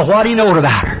but what he knowed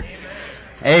about her.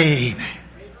 Amen.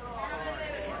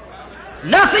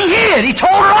 Nothing hid. He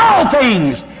told her all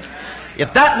things.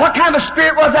 What kind of a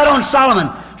spirit was that on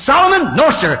Solomon? Solomon? No,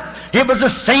 sir. It was the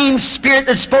same spirit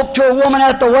that spoke to a woman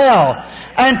at the well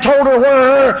and told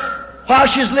her while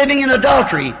she was living in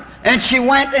adultery. And she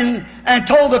went and and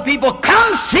told the people,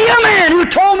 "Come see a man who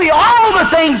told me all the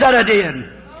things that I did."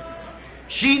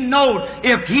 She knowed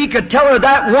if he could tell her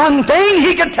that one thing,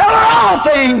 he could tell her all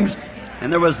things.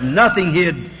 And there was nothing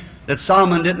hid that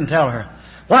Solomon didn't tell her.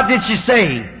 What did she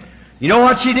say? You know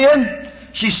what she did?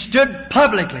 She stood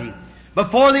publicly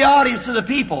before the audience of the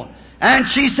people, and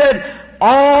she said,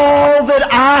 "All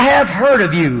that I have heard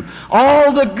of you,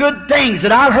 all the good things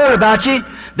that I've heard about you,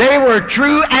 they were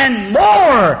true and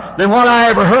more than what I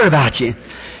ever heard about you."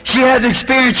 She had the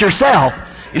experience herself.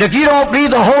 And if you don't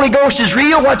believe the Holy Ghost is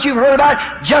real, what you've heard about,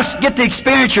 just get the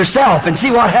experience yourself and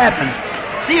see what happens.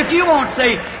 See if you won't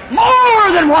say,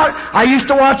 "More than what..." I used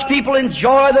to watch people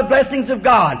enjoy the blessings of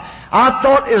God. I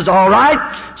thought it was all right,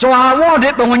 so I wanted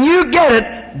it, but when you get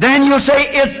it, then you'll say,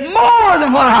 "It's more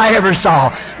than what I ever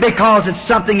saw," because it's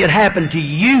something that happened to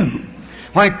you.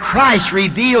 When Christ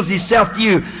reveals Himself to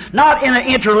you, not in an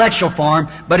intellectual form,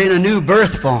 but in a new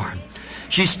birth form.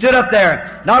 She stood up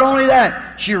there. Not only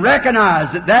that, she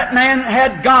recognized that that man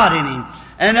had God in him,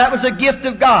 and that was a gift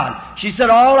of God. She said,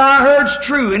 "All I heard's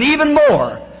true, and even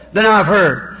more than I've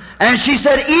heard." And she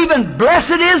said, "Even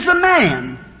blessed is the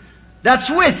man that's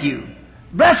with you.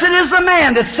 Blessed is the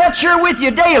man that sits here with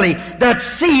you daily, that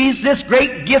sees this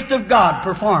great gift of God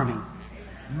performing.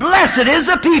 Blessed is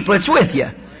the people that's with you,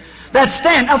 that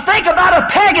stand." Now think about a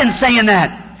pagan saying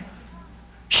that.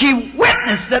 She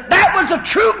witnessed that that was a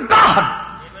true God.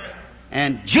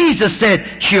 And Jesus said,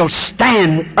 "She'll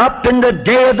stand up in the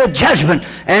day of the judgment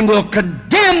and will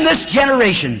condemn this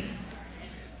generation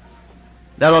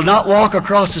that'll not walk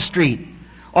across the street,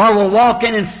 or will walk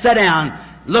in and sit down,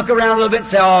 look around a little bit and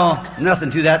say, 'Oh,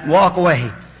 nothing to that,' and walk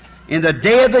away." In the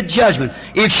day of the judgment,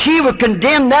 if she would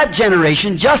condemn that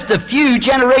generation just a few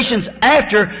generations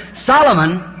after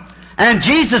Solomon, and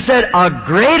Jesus said, "A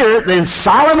greater than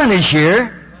Solomon is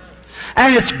here,"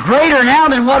 and it's greater now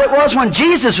than what it was when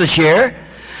Jesus was here.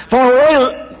 For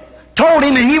we told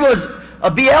him that he was a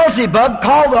Beelzebub,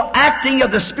 called the acting of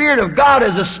the Spirit of God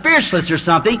as a spiritualist or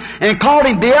something, and called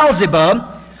him Beelzebub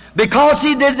because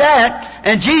he did that.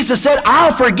 And Jesus said,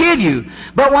 "I'll forgive you.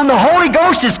 But when the Holy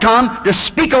Ghost has come to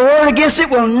speak a word against it,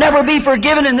 will never be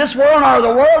forgiven in this world nor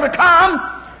the world to come."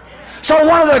 So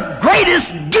one of the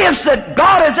greatest gifts that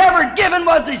God has ever given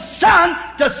was His Son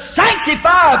to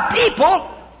sanctify a people,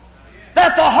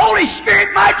 that the Holy Spirit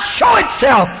might show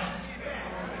itself.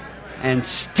 And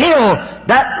still,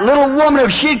 that little woman,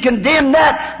 if she'd condemned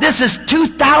that, this is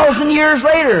 2,000 years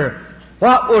later.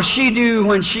 What will she do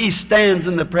when she stands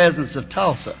in the presence of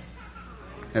Tulsa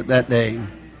at that day?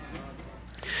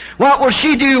 What will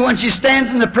she do when she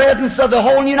stands in the presence of the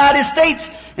whole United States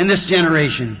in this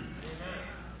generation?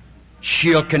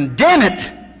 She'll condemn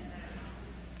it.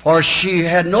 For she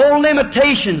had no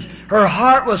limitations. Her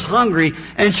heart was hungry,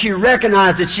 and she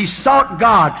recognized it. She sought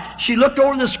God. She looked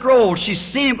over the scroll. She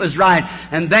seen it was right,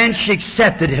 and then she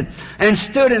accepted it and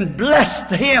stood and blessed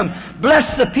Him,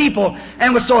 blessed the people,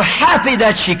 and was so happy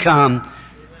that she come.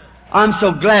 I'm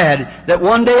so glad that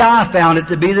one day I found it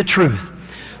to be the truth.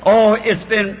 Oh, it's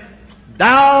been,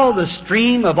 "Thou the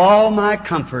stream of all my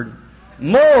comfort,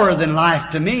 more than life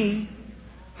to me.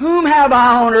 Whom have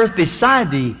I on earth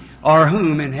beside Thee? Or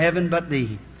whom in heaven but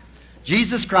Thee?"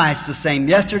 Jesus Christ the same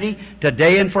yesterday,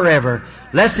 today, and forever.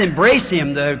 Let's embrace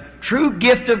Him, the true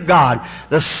gift of God,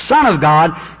 the Son of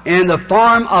God, in the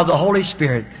form of the Holy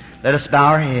Spirit. Let us bow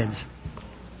our heads.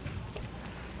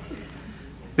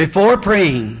 Before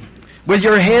praying, with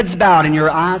your heads bowed and your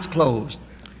eyes closed,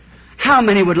 how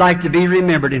many would like to be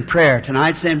remembered in prayer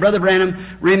tonight, saying, "Brother Branham,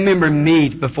 remember me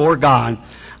before God.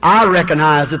 I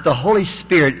recognize that the Holy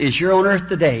Spirit is here on earth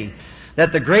today,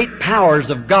 that the great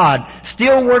powers of God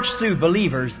still works through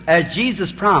believers, as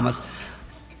Jesus promised.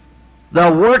 The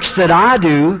works that I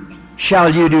do shall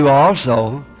you do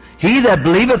also. He that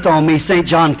believeth on me," St.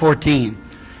 John 14.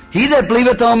 "He that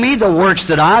believeth on me, the works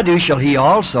that I do shall he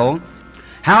also."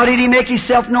 How did He make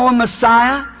Himself known,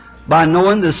 Messiah? By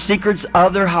knowing the secrets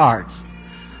of their hearts.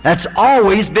 That's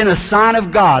always been a sign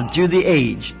of God through the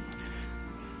age.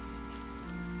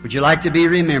 Would you like to be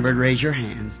remembered? Raise your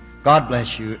hands. God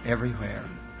bless you everywhere.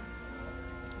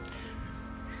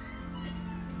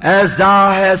 As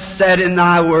Thou hast said in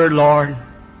Thy Word, Lord,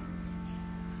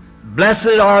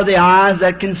 blessed are the eyes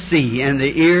that can see and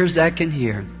the ears that can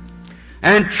hear.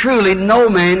 And truly no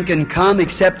man can come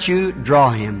except You draw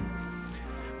him.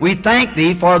 We thank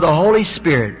Thee for the Holy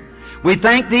Spirit. We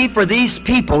thank Thee for these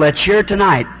people that's here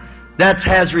tonight that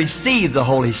has received the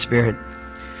Holy Spirit.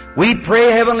 We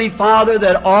pray, Heavenly Father,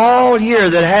 that all here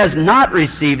that has not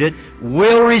received it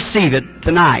will receive it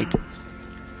tonight.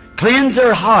 Cleanse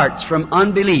their hearts from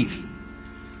unbelief.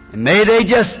 And may they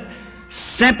just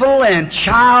simple and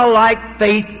childlike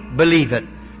faith, believe it.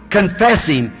 Confess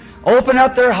Him. Open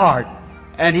up their heart,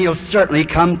 and He'll certainly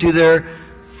come to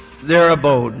their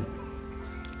abode.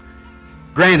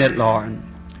 Grant it, Lord.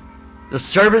 The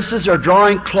services are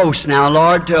drawing close now,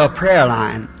 Lord, to a prayer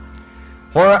line.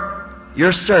 For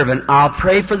your servant, I'll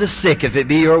pray for the sick if it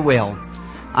be your will.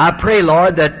 I pray,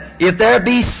 Lord, that if there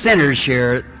be sinners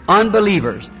here,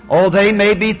 unbelievers, oh, they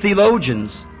may be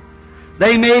theologians,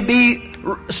 they may be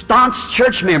staunch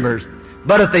church members,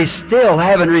 but if they still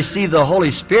haven't received the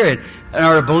Holy Spirit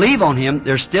or believe on Him,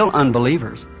 they're still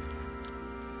unbelievers.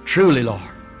 Truly, Lord.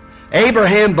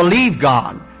 Abraham believed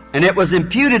God, and it was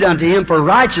imputed unto him for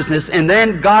righteousness, and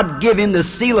then God gave him the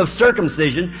seal of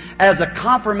circumcision as a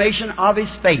confirmation of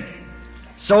his faith.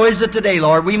 So is it today,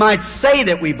 Lord. We might say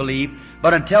that we believe,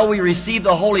 but until we receive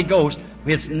the Holy Ghost,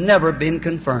 it's never been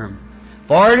confirmed.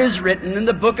 For it is written in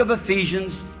the book of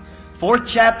Ephesians, 4th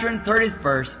chapter and 30th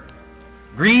verse,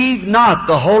 grieve not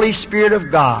the Holy Spirit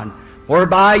of God,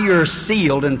 whereby you're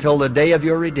sealed until the day of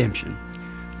your redemption.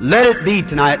 Let it be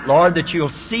tonight, Lord, that you'll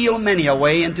seal many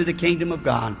away into the kingdom of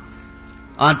God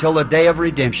until the day of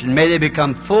redemption. May they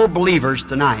become full believers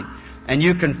tonight, and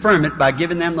you confirm it by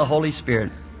giving them the Holy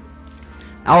Spirit.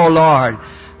 Oh, Lord,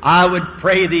 I would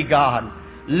pray Thee, God,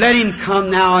 let Him come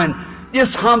now and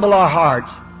just humble our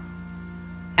hearts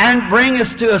and bring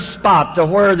us to a spot to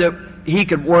where He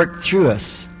could work through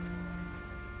us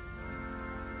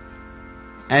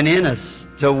and in us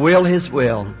to will His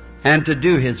will and to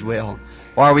do His will.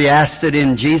 For we asked it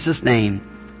in Jesus' name.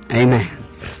 Amen.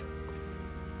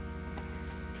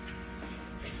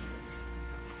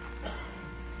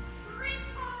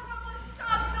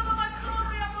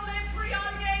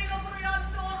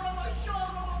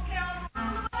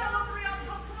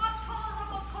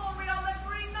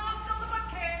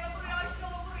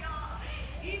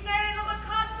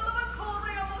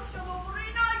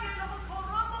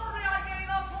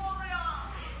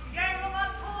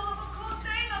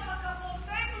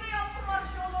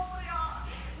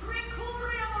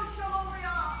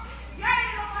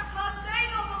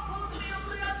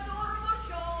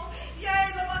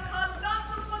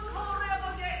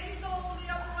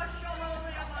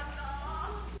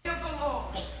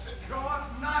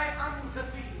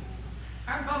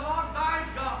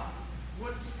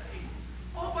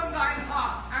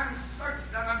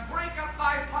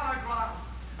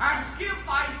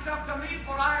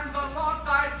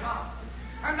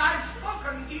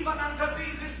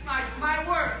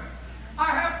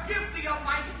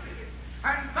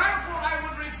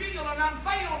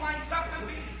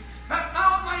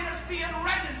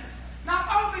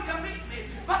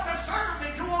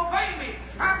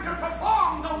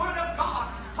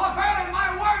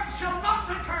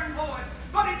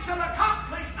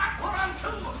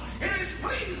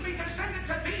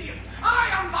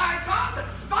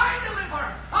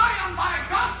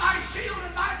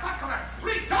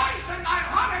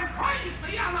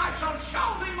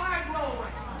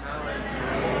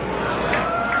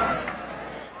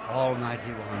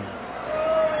 Almighty One.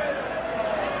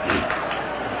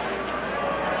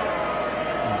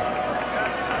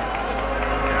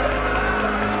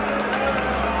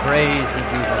 Praise be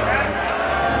the Lord.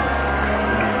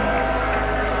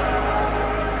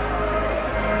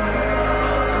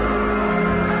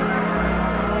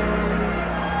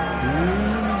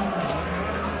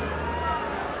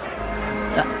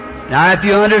 Now, if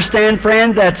you understand,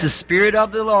 friend, that's the Spirit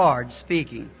of the Lord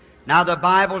speaking. Now, the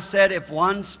Bible said if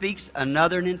one speaks,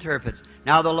 another interprets.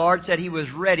 Now, the Lord said He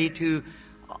was ready to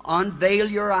unveil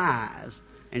your eyes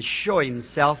and show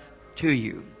Himself to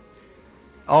you.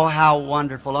 Oh, how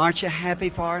wonderful. Aren't you happy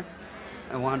for it?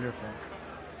 Wonderful.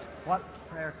 What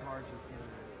prayer cards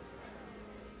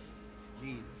are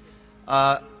you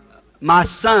giving? My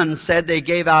son said they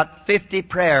gave out 50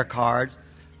 prayer cards,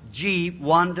 G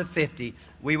 1 to 50.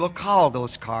 We will call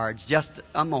those cards just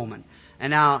a moment. And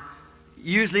now,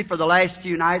 usually for the last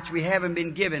few nights, we haven't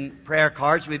been given prayer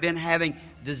cards. We've been having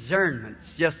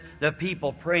discernments, just the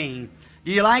people praying.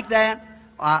 Do you like that?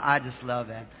 I just love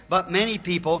that. But many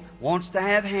people wants to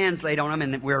have hands laid on them,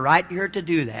 and we're right here to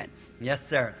do that. Yes,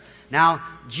 sir. Now,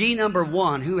 G number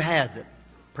 1, who has it?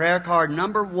 Prayer card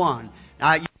number 1.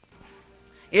 Now,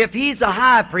 if He's a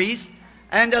high priest,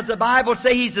 and does the Bible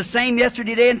say He's the same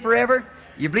yesterday, today, and forever?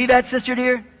 You believe that, sister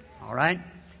dear? All right.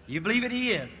 You believe it,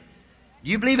 He is.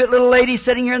 You believe it, little lady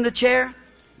sitting here in the chair?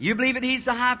 You believe it, He's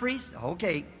the high priest?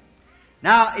 Okay.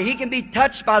 Now, He can be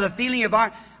touched by the feeling of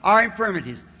our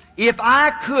infirmities. If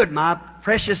I could, my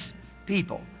precious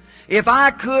people, if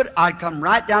I could, I'd come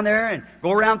right down there and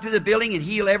go around through the building and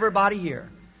heal everybody here.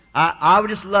 I would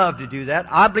just love to do that.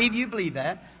 I believe you believe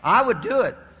that. I would do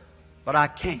it. But I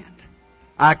can't.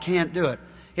 I can't do it.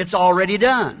 It's already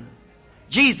done.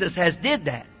 Jesus has did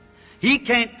that. He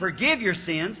can't forgive your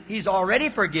sins. He's already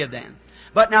forgiven them.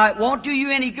 But now it won't do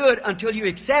you any good until you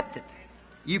accept it.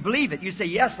 You believe it. You say,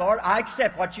 yes, Lord, I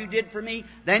accept what you did for me.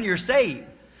 Then you're saved.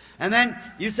 And then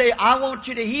you say, I want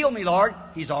you to heal me, Lord.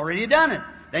 He's already done it.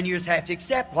 Then you just have to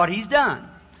accept what He's done.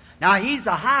 Now He's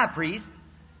the high priest,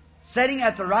 sitting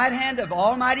at the right hand of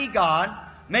Almighty God,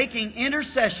 making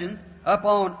intercessions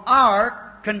upon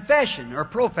our confession or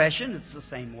profession. It's the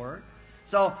same word.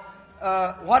 So,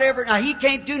 whatever. Now, He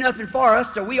can't do nothing for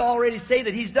us till we already say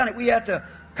that He's done it. We have to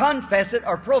confess it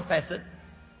or profess it,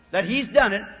 that He's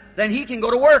done it. Then He can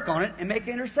go to work on it and make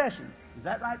intercessions. Is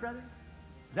that right, brother?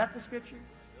 Is that the Scripture?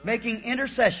 Making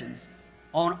intercessions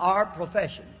on our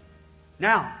profession.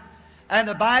 Now, and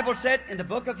the Bible said in the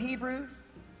book of Hebrews,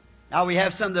 now we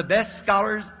have some of the best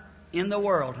scholars in the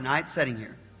world tonight sitting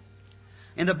here.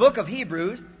 In the book of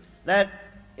Hebrews, that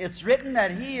it's written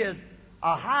that He is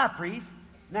a high priest,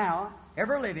 now,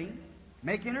 ever living,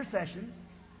 make intercessions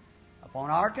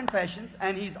upon our confessions,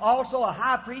 and He's also a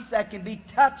high priest that can be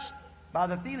touched by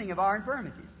the feeling of our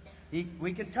infirmities.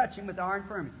 We can touch Him with our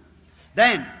infirmities.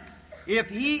 Then, if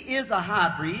He is a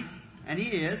high priest, and He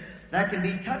is, that can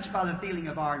be touched by the feeling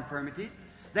of our infirmities,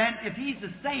 then if He's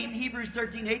the same, Hebrews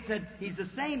 13:8 said, He's the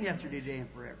same yesterday, today, and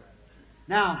forever.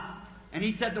 Now, and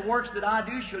He said, the works that I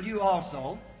do shall you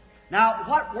also. Now,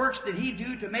 what works did He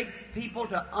do to make people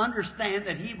to understand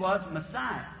that He was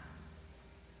Messiah?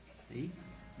 See?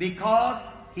 Because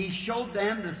He showed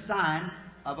them the sign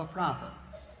of a prophet,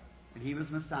 that He was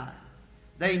Messiah.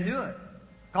 They knew it.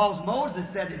 Because Moses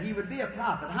said that He would be a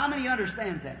prophet. How many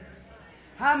understands that?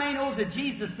 How many knows that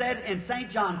Jesus said in St.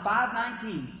 John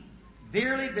 5:19,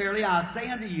 Verily, verily, I say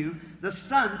unto you, the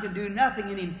Son can do nothing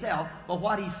in Himself but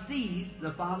what He sees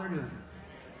the Father doing.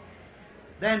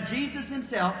 Then Jesus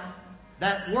Himself,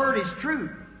 that Word is true.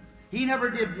 He never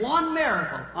did one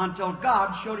miracle until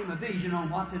God showed Him a vision on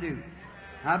what to do.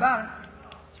 How about it?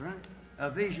 That's right. A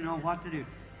vision on what to do.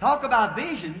 Talk about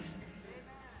visions.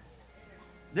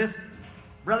 This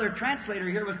brother translator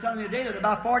here was telling me today that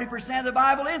about 40% of the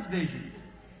Bible is visions.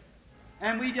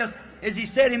 And we just, as he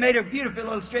said, he made a beautiful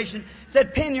illustration.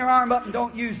 Said, pin your arm up and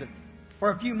don't use it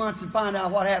for a few months and find out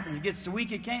what happens. It gets so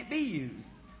weak it can't be used.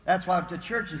 That's what the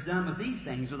church has done with these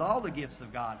things, with all the gifts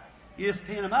of God. You just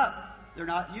pin them up. They're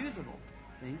not usable.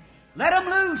 See? Let them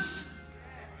loose.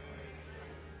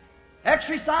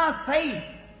 Exercise faith.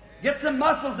 Get some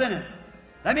muscles in it.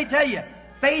 Let me tell you,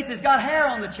 faith has got hair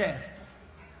on the chest.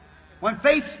 When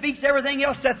faith speaks, everything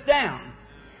else sets down.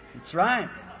 That's right.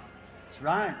 That's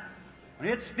right. When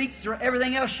it speaks,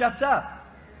 everything else shuts up.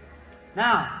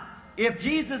 Now, if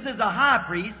Jesus is a high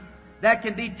priest that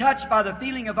can be touched by the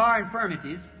feeling of our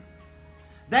infirmities,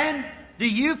 then do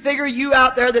you figure, you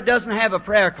out there that doesn't have a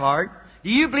prayer card,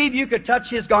 do you believe you could touch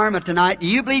His garment tonight? Do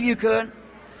you believe you could?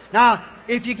 Now,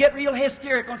 if you get real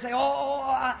hysterical and say,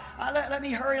 let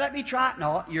me hurry, let me try.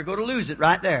 No, you're going to lose it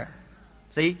right there.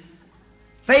 See?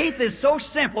 Faith is so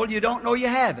simple you don't know you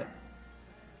have it.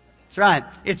 That's right.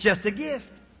 It's just a gift.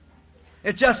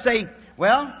 It's just saying,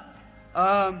 well,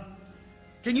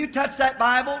 can you touch that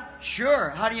Bible? Sure.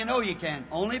 How do you know you can?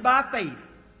 Only by faith.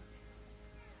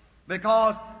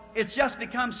 Because it's just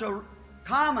become so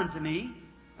common to me,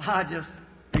 I just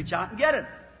reach out and get it.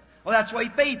 Well, that's the way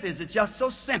faith is. It's just so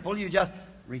simple, you just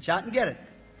reach out and get it.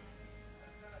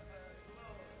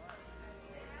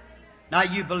 Now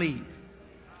you believe.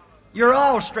 You're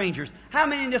all strangers. How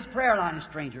many in this prayer line are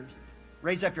strangers?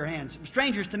 Raise up your hands.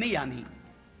 Strangers to me, I mean.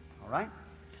 All right?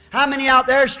 How many out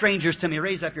there are strangers to me?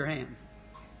 Raise up your hands.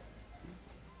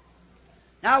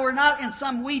 Now, we're not in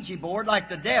some Ouija board like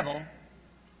the devil.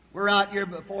 We're out here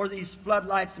before these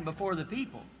floodlights and before the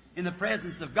people in the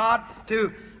presence of God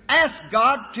to ask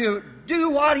God to do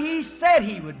what He said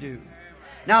He would do.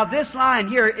 Now, this line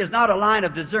here is not a line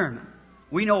of discernment.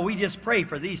 We know we just pray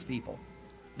for these people.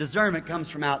 Discernment comes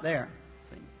from out there.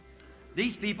 See?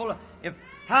 These people,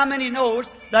 how many knows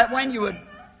that when you would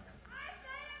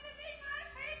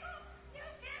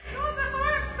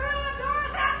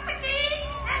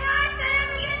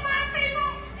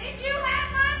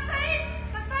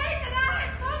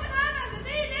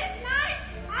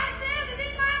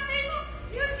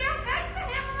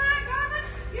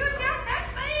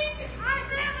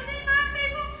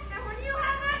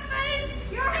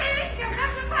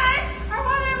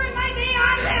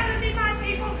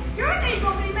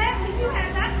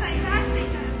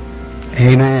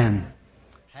Amen.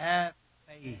 Have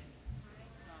faith.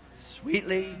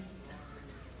 Sweetly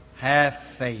have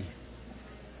faith.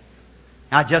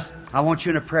 Now I want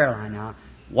you in a prayer line now.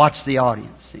 Watch the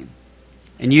audience, see?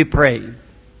 And you pray.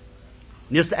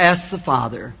 Just ask the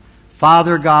Father,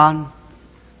 Father God,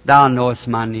 Thou knowest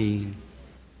my need.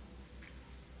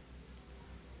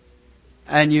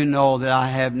 And you know that I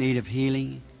have need of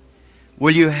healing.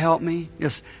 Will you help me?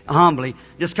 Just humbly.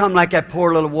 Just come like that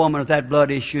poor little woman with that blood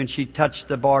issue, and she touched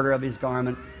the border of His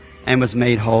garment and was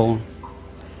made whole.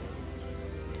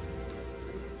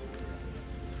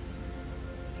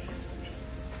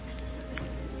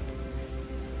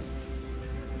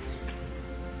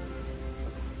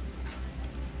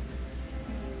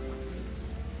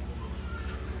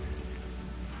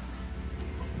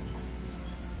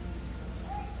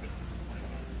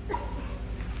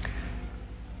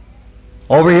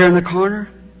 Over here in the corner,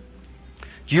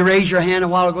 did you raise your hand a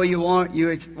while ago? You want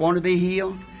to be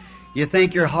healed? You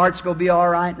think your heart's going to be all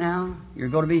right now? You're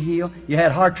going to be healed? You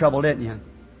had heart trouble, didn't you?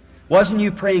 Wasn't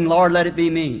you praying, Lord, let it be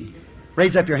me?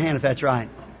 Raise up your hand if that's right.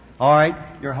 All right,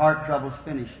 your heart trouble's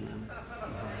finished now.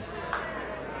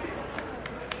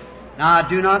 Now, I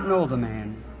do not know the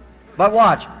man. But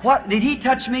watch. What? Did he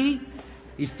touch me?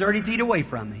 He's 30 feet away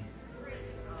from me.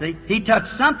 See? He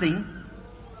touched something,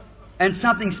 and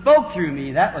something spoke through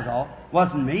me. That was all.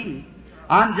 Wasn't me.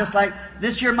 I'm just like,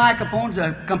 this here microphone's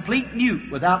a complete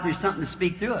mute without there's something to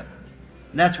speak through it.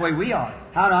 And that's the way we are.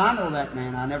 How do I know that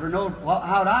man? I never know.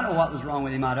 How do I know what was wrong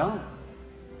with him? I don't.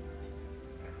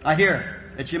 I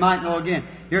hear that you might know again.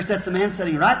 Here sits a man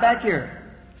sitting right back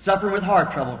here, suffering with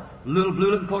heart trouble. Little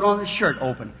blue looking coat on, his shirt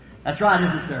open. That's right,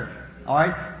 isn't it, sir? All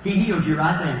right? He healed you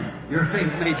right then. Your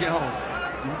faith made you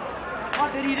whole.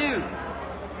 What did he do?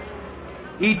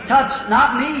 He touched,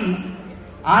 not me.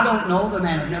 I don't know the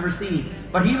man. I've never seen him.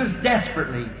 But he was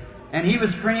desperately. And he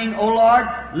was praying, "Oh Lord,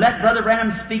 let Brother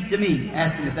Branham speak to me."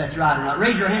 Ask him if that's right or not.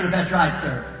 Raise your hand if that's right,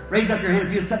 sir. Raise up your hand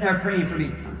if you're sitting there praying for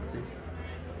me.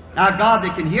 Now God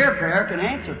that can hear prayer can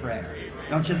answer prayer.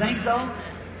 Don't you think so?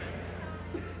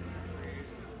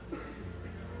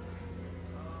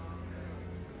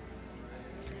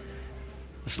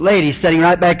 This lady sitting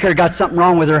right back here got something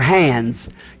wrong with her hands.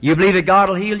 You believe that God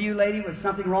will heal you, lady, with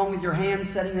something wrong with your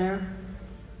hands sitting there?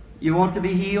 You want to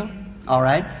be healed? All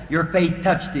right. Your faith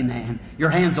touched Him, man. Your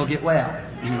hands will get well.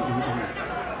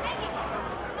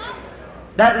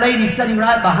 That lady sitting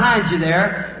right behind you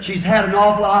there, she's had an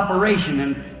awful operation,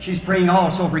 and she's praying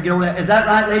also for get over that. Is that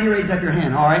right, lady? Raise up your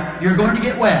hand. All right. You're going to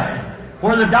get well.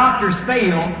 Where the doctors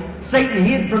fail, Satan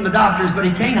hid from the doctors, but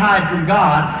he can't hide from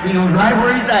God. He knows right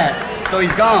where he's at. So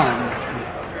he's gone.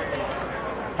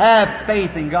 Have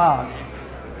faith in God.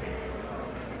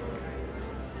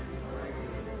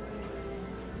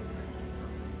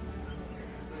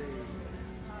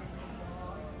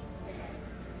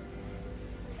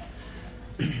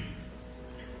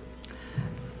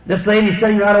 This lady's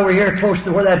sitting right over here close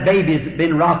to where that baby's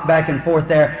been rocked back and forth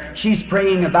there. She's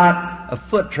praying about a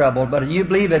foot trouble, but do you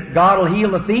believe that God will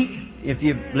heal the feet? If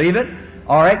you believe it.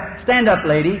 All right, stand up,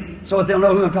 lady, so that they'll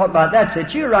know who I'm talking about. That's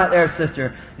it. You right there,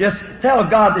 sister. Just tell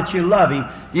God that you love Him.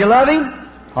 Do you love Him?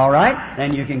 All right,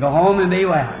 then you can go home and be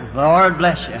well. Lord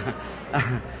bless you.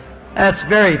 That's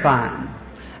very fine.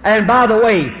 And by the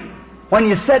way, when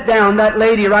you sat down, that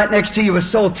lady right next to you was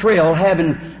so thrilled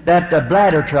having that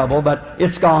bladder trouble, but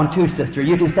it's gone too, sister.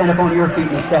 You can stand up on your feet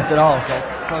and accept it also.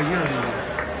 So you're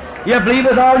healed. You believe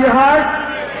with all your heart?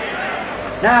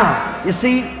 Now, you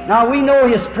see, now we know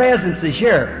His presence is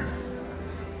here.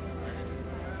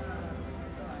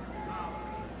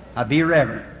 Now be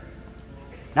reverent.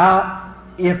 Now,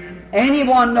 if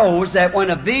anyone knows that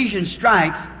when a vision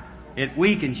strikes, it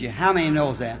weakens you. How many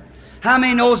knows that? How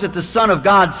many knows that the Son of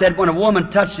God said when a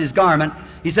woman touched His garment,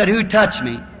 He said, "Who touched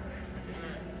me?"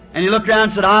 And He looked around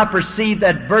and said, "I perceive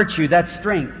that virtue, that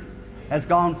strength has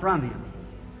gone from Him."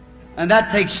 And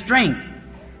that takes strength.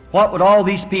 What would all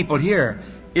these people hear?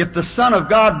 If the Son of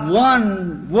God,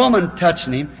 one woman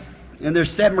touching Him, and there's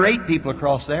 7 or 8 people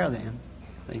across there then.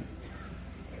 See?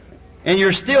 And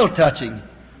you're still touching.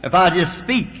 If I just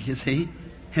speak, you see,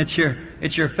 it's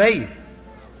your faith.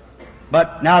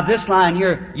 But now this line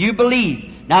here, you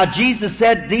believe. Now Jesus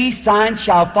said, "These signs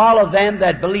shall follow them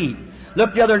that believe."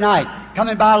 Look the other night,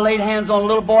 coming by, laid hands on a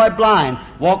little boy blind,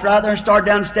 walked right there and started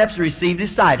down the steps and received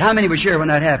his sight. How many was here when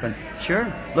that happened? Sure.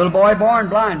 Little boy born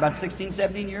blind, about 16,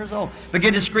 17 years old.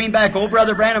 Begin to scream back, "Oh,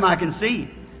 Brother Branham, I can see."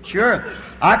 Sure.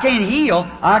 I can't heal.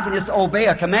 I can just obey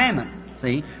a commandment.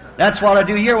 See? That's what I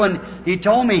do here when He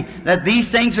told me that these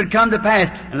things would come to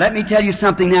pass. And let me tell you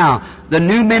something now. The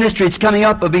new ministry that's coming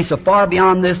up will be so far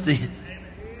beyond this.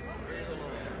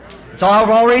 So I've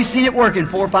already seen it working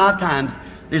 4 or 5 times.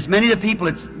 There's many of the people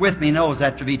that's with me knows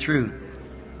that to be true.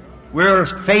 We're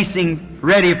facing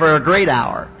ready for a great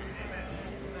hour.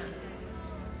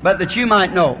 But that you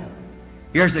might know,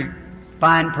 here's a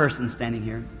fine person standing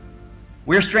here.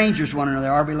 We're strangers to one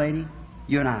another, are we, lady?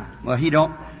 You and I. Well, he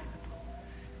don't.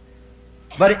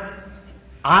 But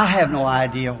I have no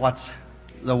idea what's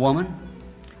the woman.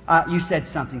 You said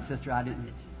something, sister, I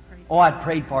didn't. Oh, I'd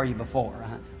prayed for you before.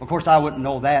 Of course, I wouldn't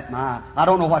know that. I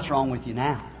don't know what's wrong with you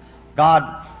now.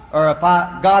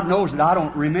 God knows that I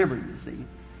don't remember, you see.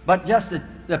 But just that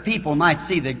the people might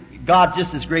see that God's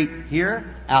just as great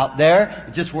here, out there,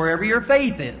 just wherever your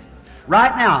faith is.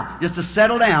 Right now, just to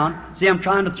settle down. See, I'm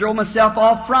trying to throw myself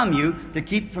off from you to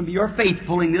keep from your faith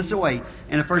pulling this away.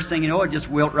 And the first thing you know, it just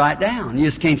wilt right down. You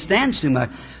just can't stand too much.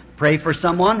 Pray for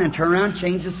someone and turn around,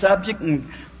 change the subject, and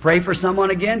pray for someone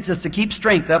again just to keep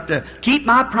strength up, to keep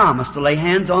my promise to lay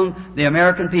hands on the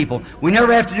American people. We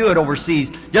never have to do it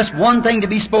overseas. Just one thing to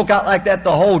be spoke out like that,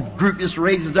 the whole group just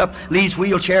raises up, leaves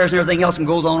wheelchairs and everything else and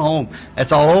goes on home.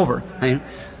 That's all over.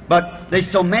 But there's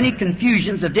so many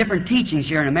confusions of different teachings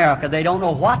here in America, they don't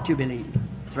know what to believe.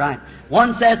 That's right.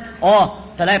 One says,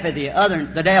 oh, telepathy, other,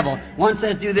 the devil. One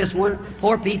says, do this, one,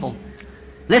 poor people.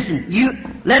 Listen, you,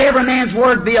 let every man's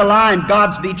word be a lie and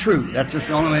God's be true. That's just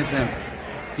the only way to say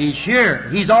it. He's here.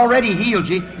 He's already healed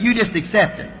you. You just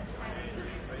accept it.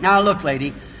 Now look,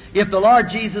 lady, if the Lord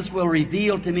Jesus will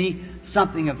reveal to me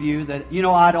something of you that, you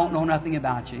know, I don't know nothing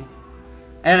about you.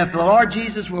 And if the Lord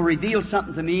Jesus will reveal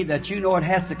something to me that you know it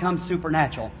has to come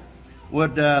supernatural,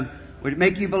 would it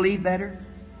make you believe better?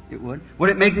 It would.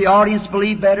 Would it make the audience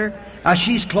believe better? Now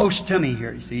she's close to me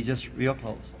here, you see, just real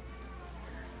close.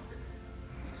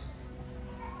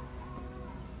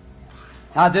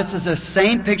 Now this is the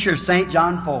same picture of St.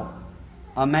 John 4.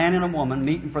 A man and a woman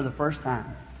meeting for the first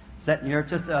time. Sitting here,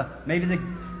 just maybe the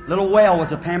little well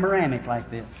was a panoramic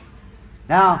like this.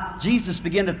 Now, Jesus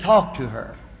began to talk to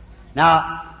her.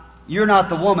 Now, you're not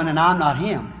the woman and I'm not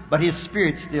him, but his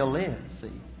spirit still lives,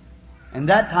 see. And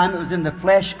that time it was in the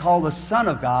flesh called the Son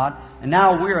of God, and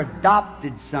now we're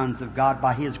adopted sons of God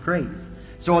by his grace.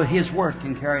 So that his work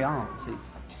can carry on, see,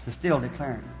 to still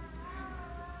declaring.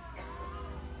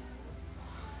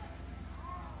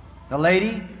 The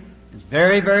lady is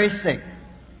very, very sick.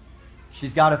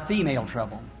 She's got a female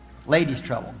trouble, ladies'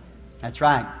 trouble. That's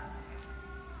right.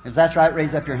 If that's right,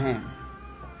 raise up your hand.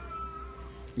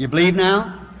 You believe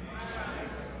now?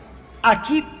 I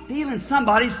keep feeling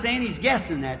somebody saying he's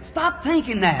guessing that. Stop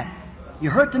thinking that. You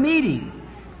hurt the meeting.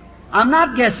 I'm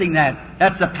not guessing that.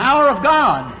 That's the power of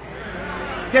God.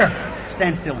 Here,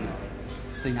 stand still a minute.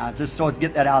 See now, just so to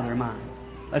get that out of their mind.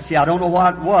 Let's see, I don't know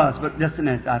what it was, but just a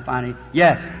minute, I finally...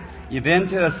 Yes, you've been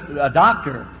to a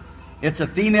doctor. It's a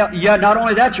female... Yeah, not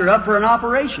only that, you're up for an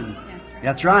operation.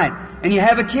 That's right. And you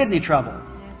have a kidney trouble.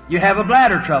 You have a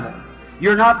bladder trouble.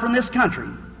 You're not from this country.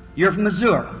 You're from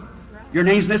Missouri. Your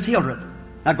name's Miss Hildreth.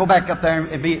 Now go back up there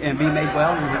and be made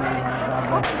well.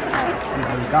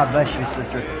 God bless you,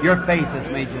 sister. Your faith has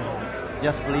made you whole.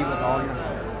 Just believe with all your heart.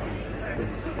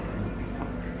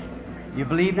 You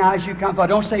believe now as you come. If I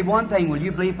don't say one thing, will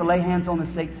you believe to lay hands on the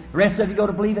sick? The rest of you go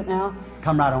to believe it now?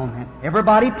 Come right on, man.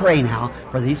 Everybody pray now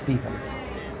for these people.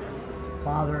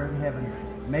 Father in heaven,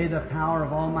 may the power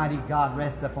of Almighty God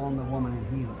rest upon the woman and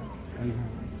heal her. Amen.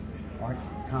 Lord,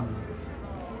 come.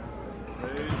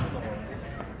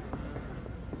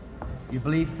 You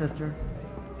believe, sister?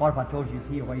 What if I told you he's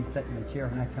healed while you sat in the chair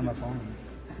and I come up on you?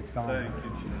 It's gone. Thank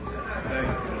you, Jesus. Thank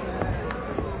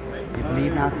you. You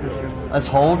believe now, sister? This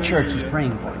whole church is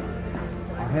praying for you.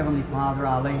 Our Heavenly Father,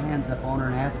 I'll lay hands upon her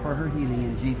and ask for her healing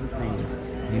in Jesus' name.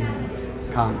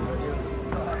 Amen. Come.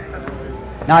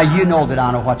 Now you know that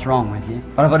I know what's wrong with you.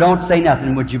 But if I don't say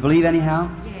nothing, would you believe anyhow?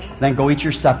 Yes. Then go eat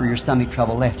your supper. Your stomach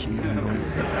trouble left you. You can go eat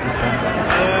supper.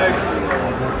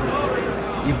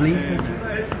 You believe, sister?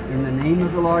 In the name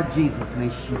of the Lord Jesus, may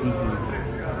she be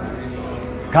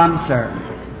healed. Come, sir.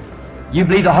 You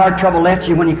believe the heart trouble left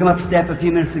you when you come up step a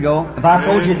few minutes ago? If I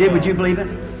told you it did, would you believe it?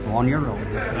 Go on your road.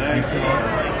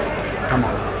 Come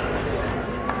on.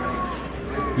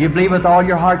 You believe with all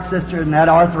your heart, sister, and that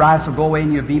arthritis will go away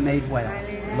and you'll be made well.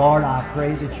 Lord, I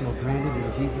pray that you'll grant it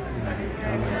in Jesus' name.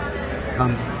 Amen.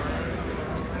 Come.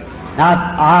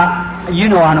 Now, you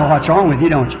know I know what's wrong with you,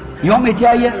 don't you? You want me to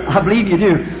tell you? I believe you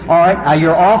do. All right. Now,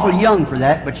 you're awful young for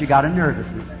that, but you got a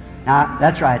nervousness. Now,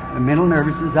 that's right. A mental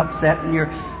nervousness, upset, and you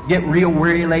get real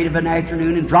weary late of an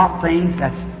afternoon and drop things.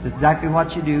 That's exactly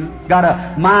what you do. Got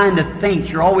a mind that thinks.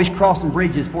 You're always crossing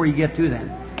bridges before you get to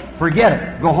them. Forget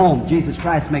it. Go home. Jesus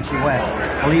Christ makes you well.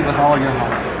 Believe with all your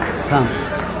heart. Come.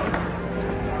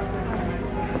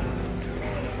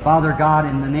 Father God,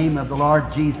 in the name of the Lord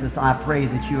Jesus, I pray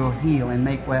that you'll heal and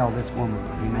make well this woman.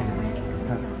 Amen.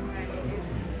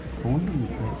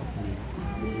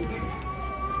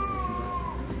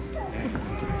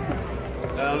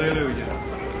 Hallelujah.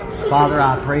 Father,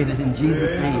 I pray that in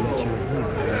Jesus' name that you're here.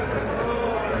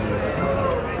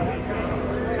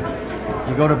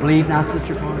 You go to believe now,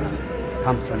 Sister Florida?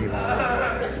 Come, Sonny.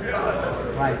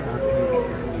 Right now.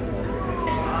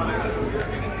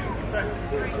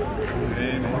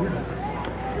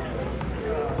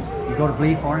 You go to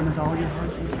believe for him with all your heart?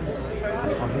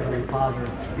 Oh, Heavenly Father,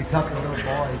 you took the little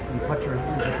boys and put your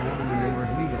hands upon them and they were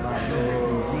healed by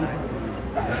Jesus' name.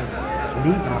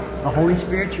 The Holy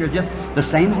Spirit, you're just the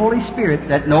same Holy Spirit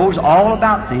that knows all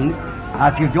about things.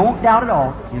 If you don't doubt at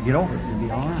all, you'll get over it. You'll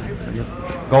be all right. So just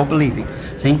go believing.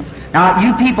 See? Now,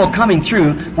 you people coming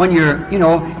through, when you're,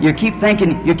 you keep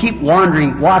thinking, you keep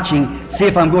wandering, watching, see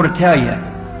if I'm going to tell you.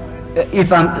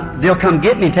 They'll come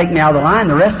get me and take me out of the line.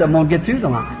 The rest of them won't get through the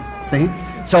line. See?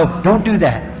 So don't do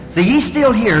that. See, He's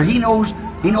still here. He knows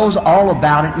all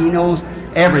about it. He knows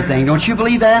everything. Don't you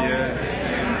believe that?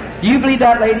 Yeah. Do you believe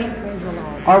that, lady?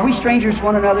 Are we strangers to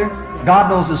one another? God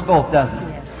knows us both, doesn't He?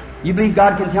 Yes. You believe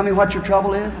God can tell me what your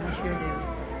trouble is? I sure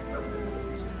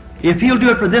do. If He'll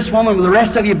do it for this woman, will the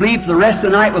rest of you believe for the rest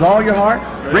of the night with all your heart?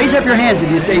 Raise up your hands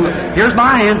if you say, well, here's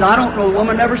my hands. I don't know the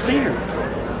woman, never seen her.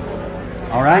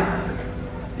 All right?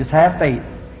 Just have faith.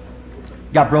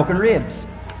 You got broken ribs.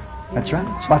 That's right.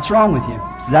 That's what's wrong with you.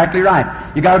 That's exactly right.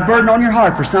 You got a burden on your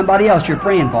heart for somebody else you're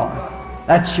praying for.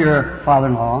 That's your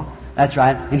father-in-law. That's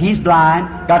right. And he's blind,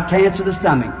 got cancer of the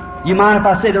stomach. You mind if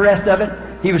I say the rest of it?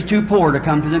 He was too poor to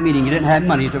come to the meeting. He didn't have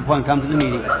money to come to the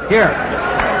meeting. Here.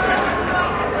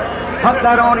 Put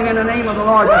that on him in the name of the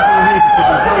Lord. That's my handkerchief.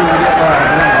 I'm telling you, get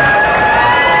well.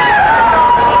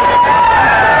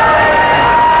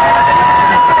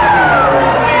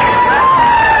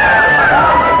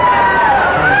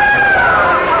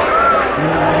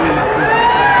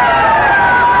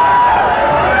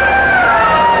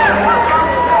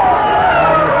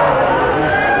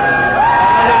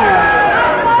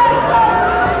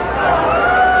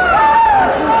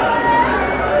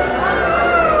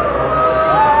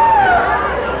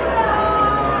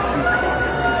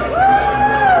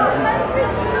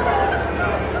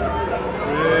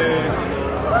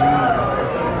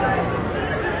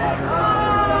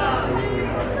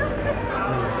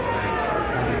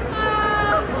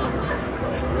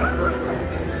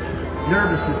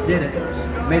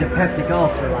 Peptic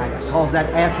ulcer, like cause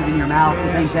that acid in your mouth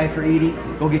and things after eating.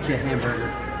 Go get you a hamburger.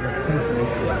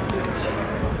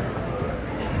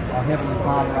 Oh, Heavenly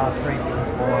Father, I pray for this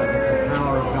boy that the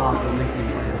power of God will make him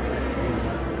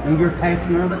well. And you're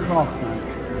passing under the cross, son.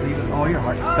 Believe with all your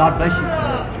heart. God bless you,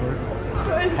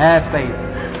 son. Have faith.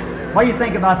 What do you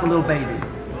think about the little baby?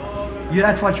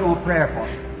 That's what you want prayer for.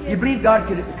 You believe God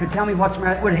could tell me what's the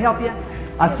matter? Would it help you?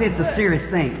 I say it's a serious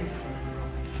thing.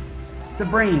 It's a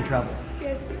brain trouble.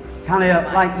 Kind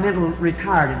of like mental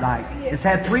retarded like. Yes. It's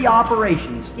had 3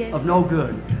 operations of no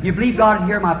good. You believe God would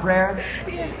hear my prayer?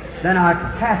 Yes. Then I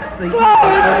cast the... Glory to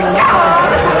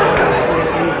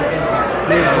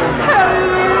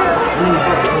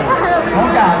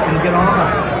Hold out and get all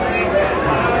right.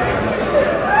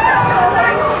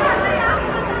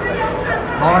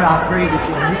 Lord, I pray that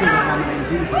you'll heal the woman in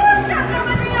Jesus' name.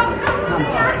 Come,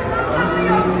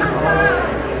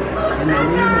 in the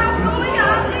name of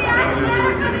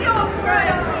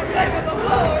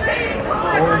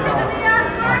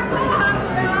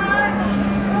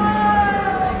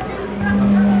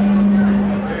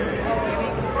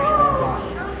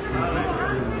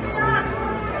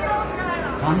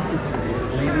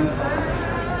Jesus.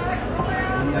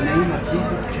 In the name of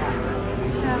Jesus Christ.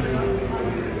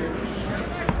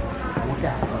 Look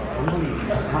out.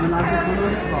 Coming like this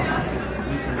one across.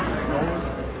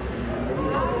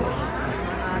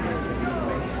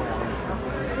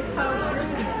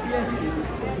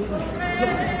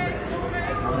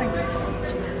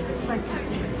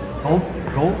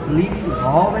 Go believe with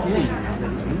all that's in you.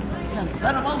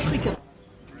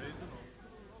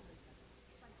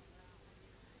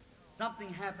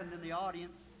 Something happened in the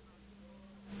audience.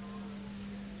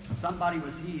 Somebody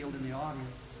was healed in the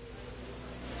audience.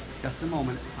 Just a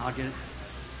moment, I'll get it.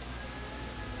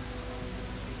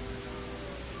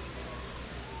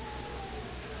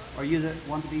 Are you the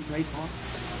one to be prayed for?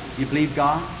 You believe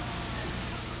God?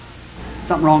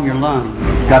 Something wrong in your lung.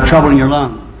 Got trouble in your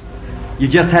lung. You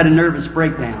just had a nervous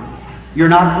breakdown. You're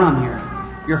not from here.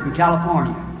 You're from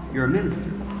California. You're a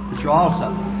minister. But you're also.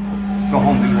 Go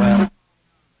home and be well.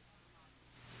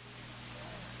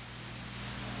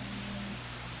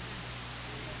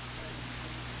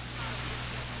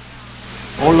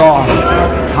 Oh Lord,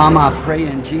 come, I pray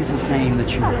in Jesus' name that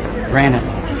you grant it.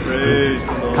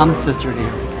 Come, sister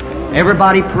dear.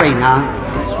 Everybody pray now.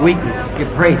 It's weakness. You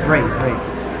pray.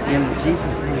 In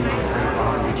Jesus' name, I pray,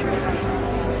 Father, that you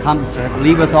Come, sir.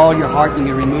 Believe with all your heart and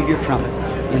you remove your trumpet.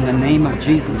 In the name of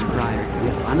Jesus Christ.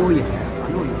 Yes, I know you have. I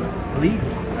know you have. Believe.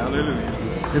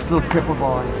 Hallelujah. This little crippled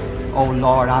boy. Oh,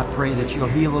 Lord, I pray that you'll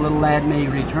heal the little lad. May he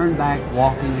return back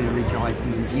walking and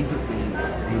rejoicing in Jesus' name.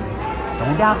 Amen.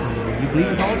 Don't doubt me. You believe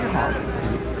with all your heart.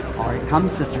 All right, come,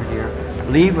 sister dear.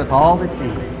 Believe with all that's in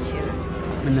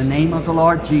you. In the name of the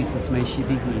Lord Jesus, may she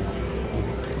be healed.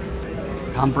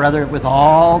 Come, brother, with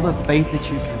all the faith that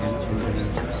you can.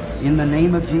 In the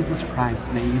name of Jesus Christ,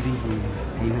 may you be healed.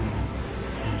 Amen.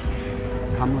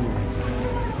 Come, Lord.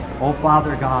 Oh,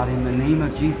 Father God, in the name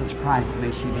of Jesus Christ,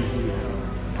 may she be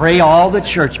healed. Pray all the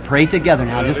church. Pray together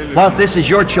now. Well, this is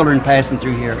your children passing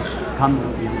through here. Come,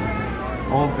 Lord.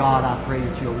 Oh, God, I pray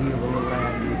that you'll heal the little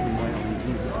lad and make him well in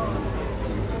Jesus'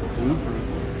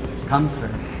 name. Come, sir.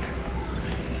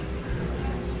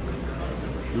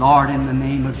 Lord, in the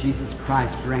name of Jesus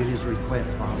Christ, grant his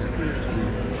request, Father.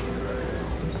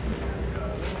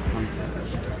 Come, sir.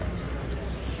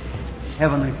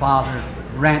 Heavenly Father,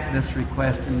 grant this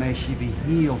request and may she be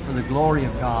healed for the glory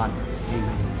of God.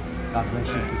 Amen. God bless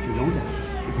you, sister. Don't doubt.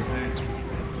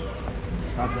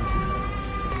 God bless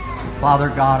you. Father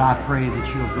God, I pray that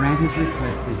you'll grant his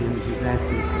request to him as he's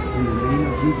asking. In the name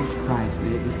of Jesus Christ,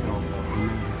 may it be so.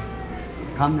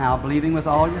 Amen. Come now, believing with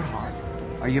all your heart.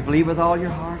 Are you believe with all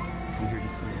your heart? Come here to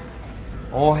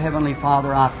see. Oh, Heavenly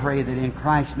Father, I pray that in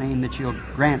Christ's name that you'll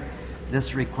grant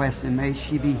this request and may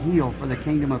she be healed for the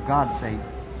kingdom of God's sake.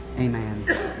 Amen.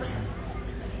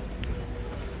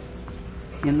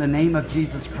 In the name of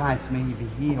Jesus Christ, may you be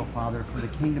healed, Father, for the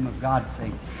kingdom of God's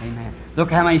sake. Amen. Look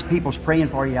how many people's praying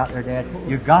for you out there, Dad.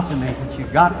 You've got to make it.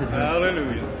 You've got to do it.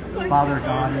 Hallelujah. Father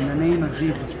God, in the name of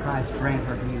Jesus Christ, grant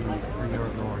her healing for your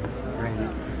glory. Grant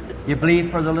it. You believe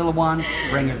for the little one?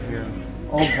 Bring it here.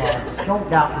 Oh God, don't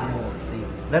doubt the Lord. See,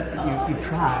 you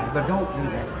try, but don't do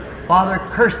that. Father,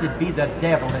 cursed be the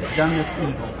devil that's done this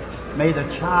evil. May the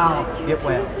child get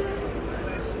well.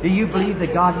 Do you believe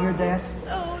that God heard that?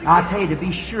 I'll tell you, to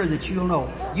be sure that you'll know,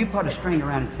 you put a string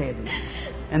around its head.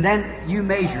 And then you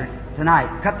measure it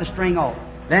tonight. Cut the string off.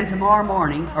 Then tomorrow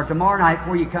morning, or tomorrow night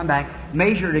before you come back,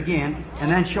 measure it again,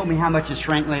 and then show me how much it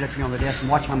shrank laid up here on the desk, and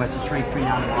watch how much it shrank between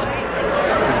now and tomorrow.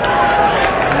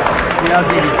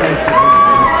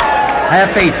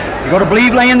 Have faith. You go to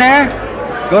believe laying there?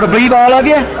 Go to believe, all of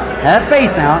you? Have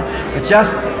faith now. It's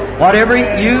just whatever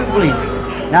you believe.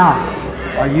 Now,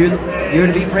 are you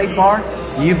to be prayed for?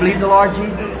 Do you believe the Lord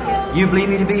Jesus? You believe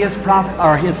me to be his prophet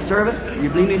or his servant? You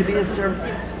believe me to be his servant?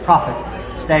 Prophet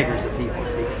staggers the people,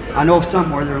 see. I know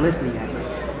somewhere they're listening at me.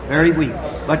 Very weak.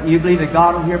 But you believe that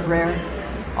God will hear prayer?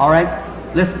 All right?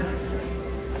 Listen.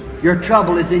 Your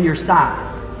trouble is in your side.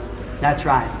 That's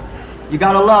right. You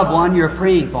got a loved one you're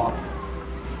praying for.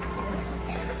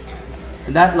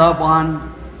 And that loved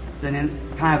one is in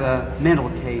kind of a mental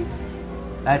case.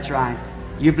 That's right.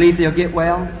 You believe they'll get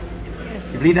well?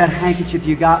 You believe that handkerchief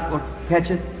you got will catch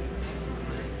it?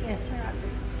 Yes, sir.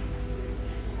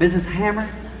 Mrs. Hammer?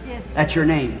 Yes, sir. That's your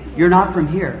name. You're not from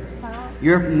here. Wow.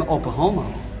 You're from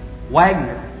Oklahoma.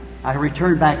 Wagner. I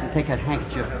return back and take that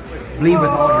handkerchief. Believe with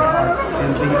all your heart.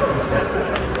 And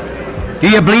believe. Do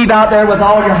you believe out there with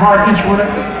all your heart, each one of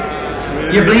you?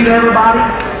 You believe everybody?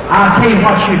 I'll tell you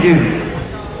what you do.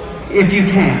 If you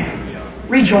can.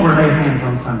 Reach over and lay hands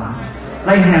on somebody.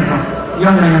 Lay hands on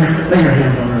young man, lay your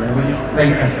hands on her there, will you?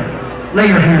 Lay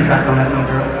your hands back on that little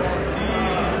girl.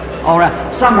 All right.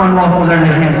 Someone walk over there and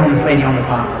lay hands on this lady on the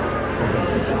top.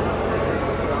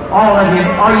 All of you,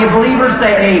 are you believers?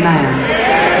 Say amen.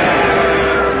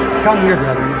 Come here,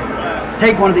 brethren.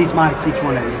 Take one of these mics, each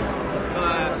one of you.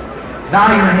 Bow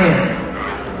your heads.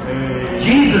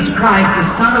 Jesus Christ,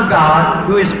 the Son of God,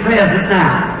 who is present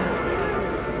now,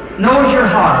 knows your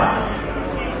heart.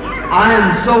 I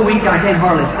am so weak I can't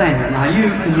hardly stand here. Now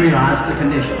you can realize the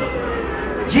condition.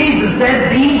 Jesus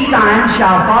said, these signs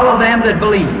shall follow them that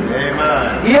believe.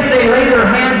 Amen. If they lay their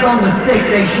hands on the sick,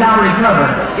 they shall recover.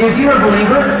 If you're a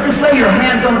believer, just lay your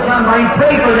hands on somebody,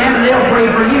 pray for them, and they'll pray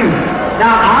for you.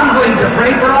 Now I'm going to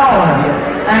pray for all of you.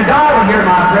 And God will hear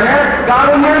my prayer.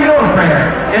 God will hear your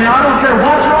prayer. And I don't care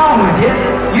what's wrong with you.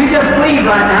 You just believe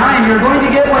right now, and you're going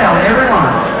to get well,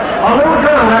 everyone. A little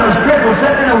girl that was crippled,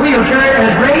 sitting in a wheelchair,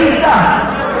 is raised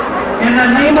up. In the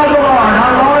name of the Lord,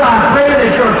 our Lord, I pray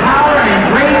that your power and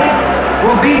grace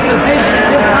will be sufficient at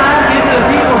this time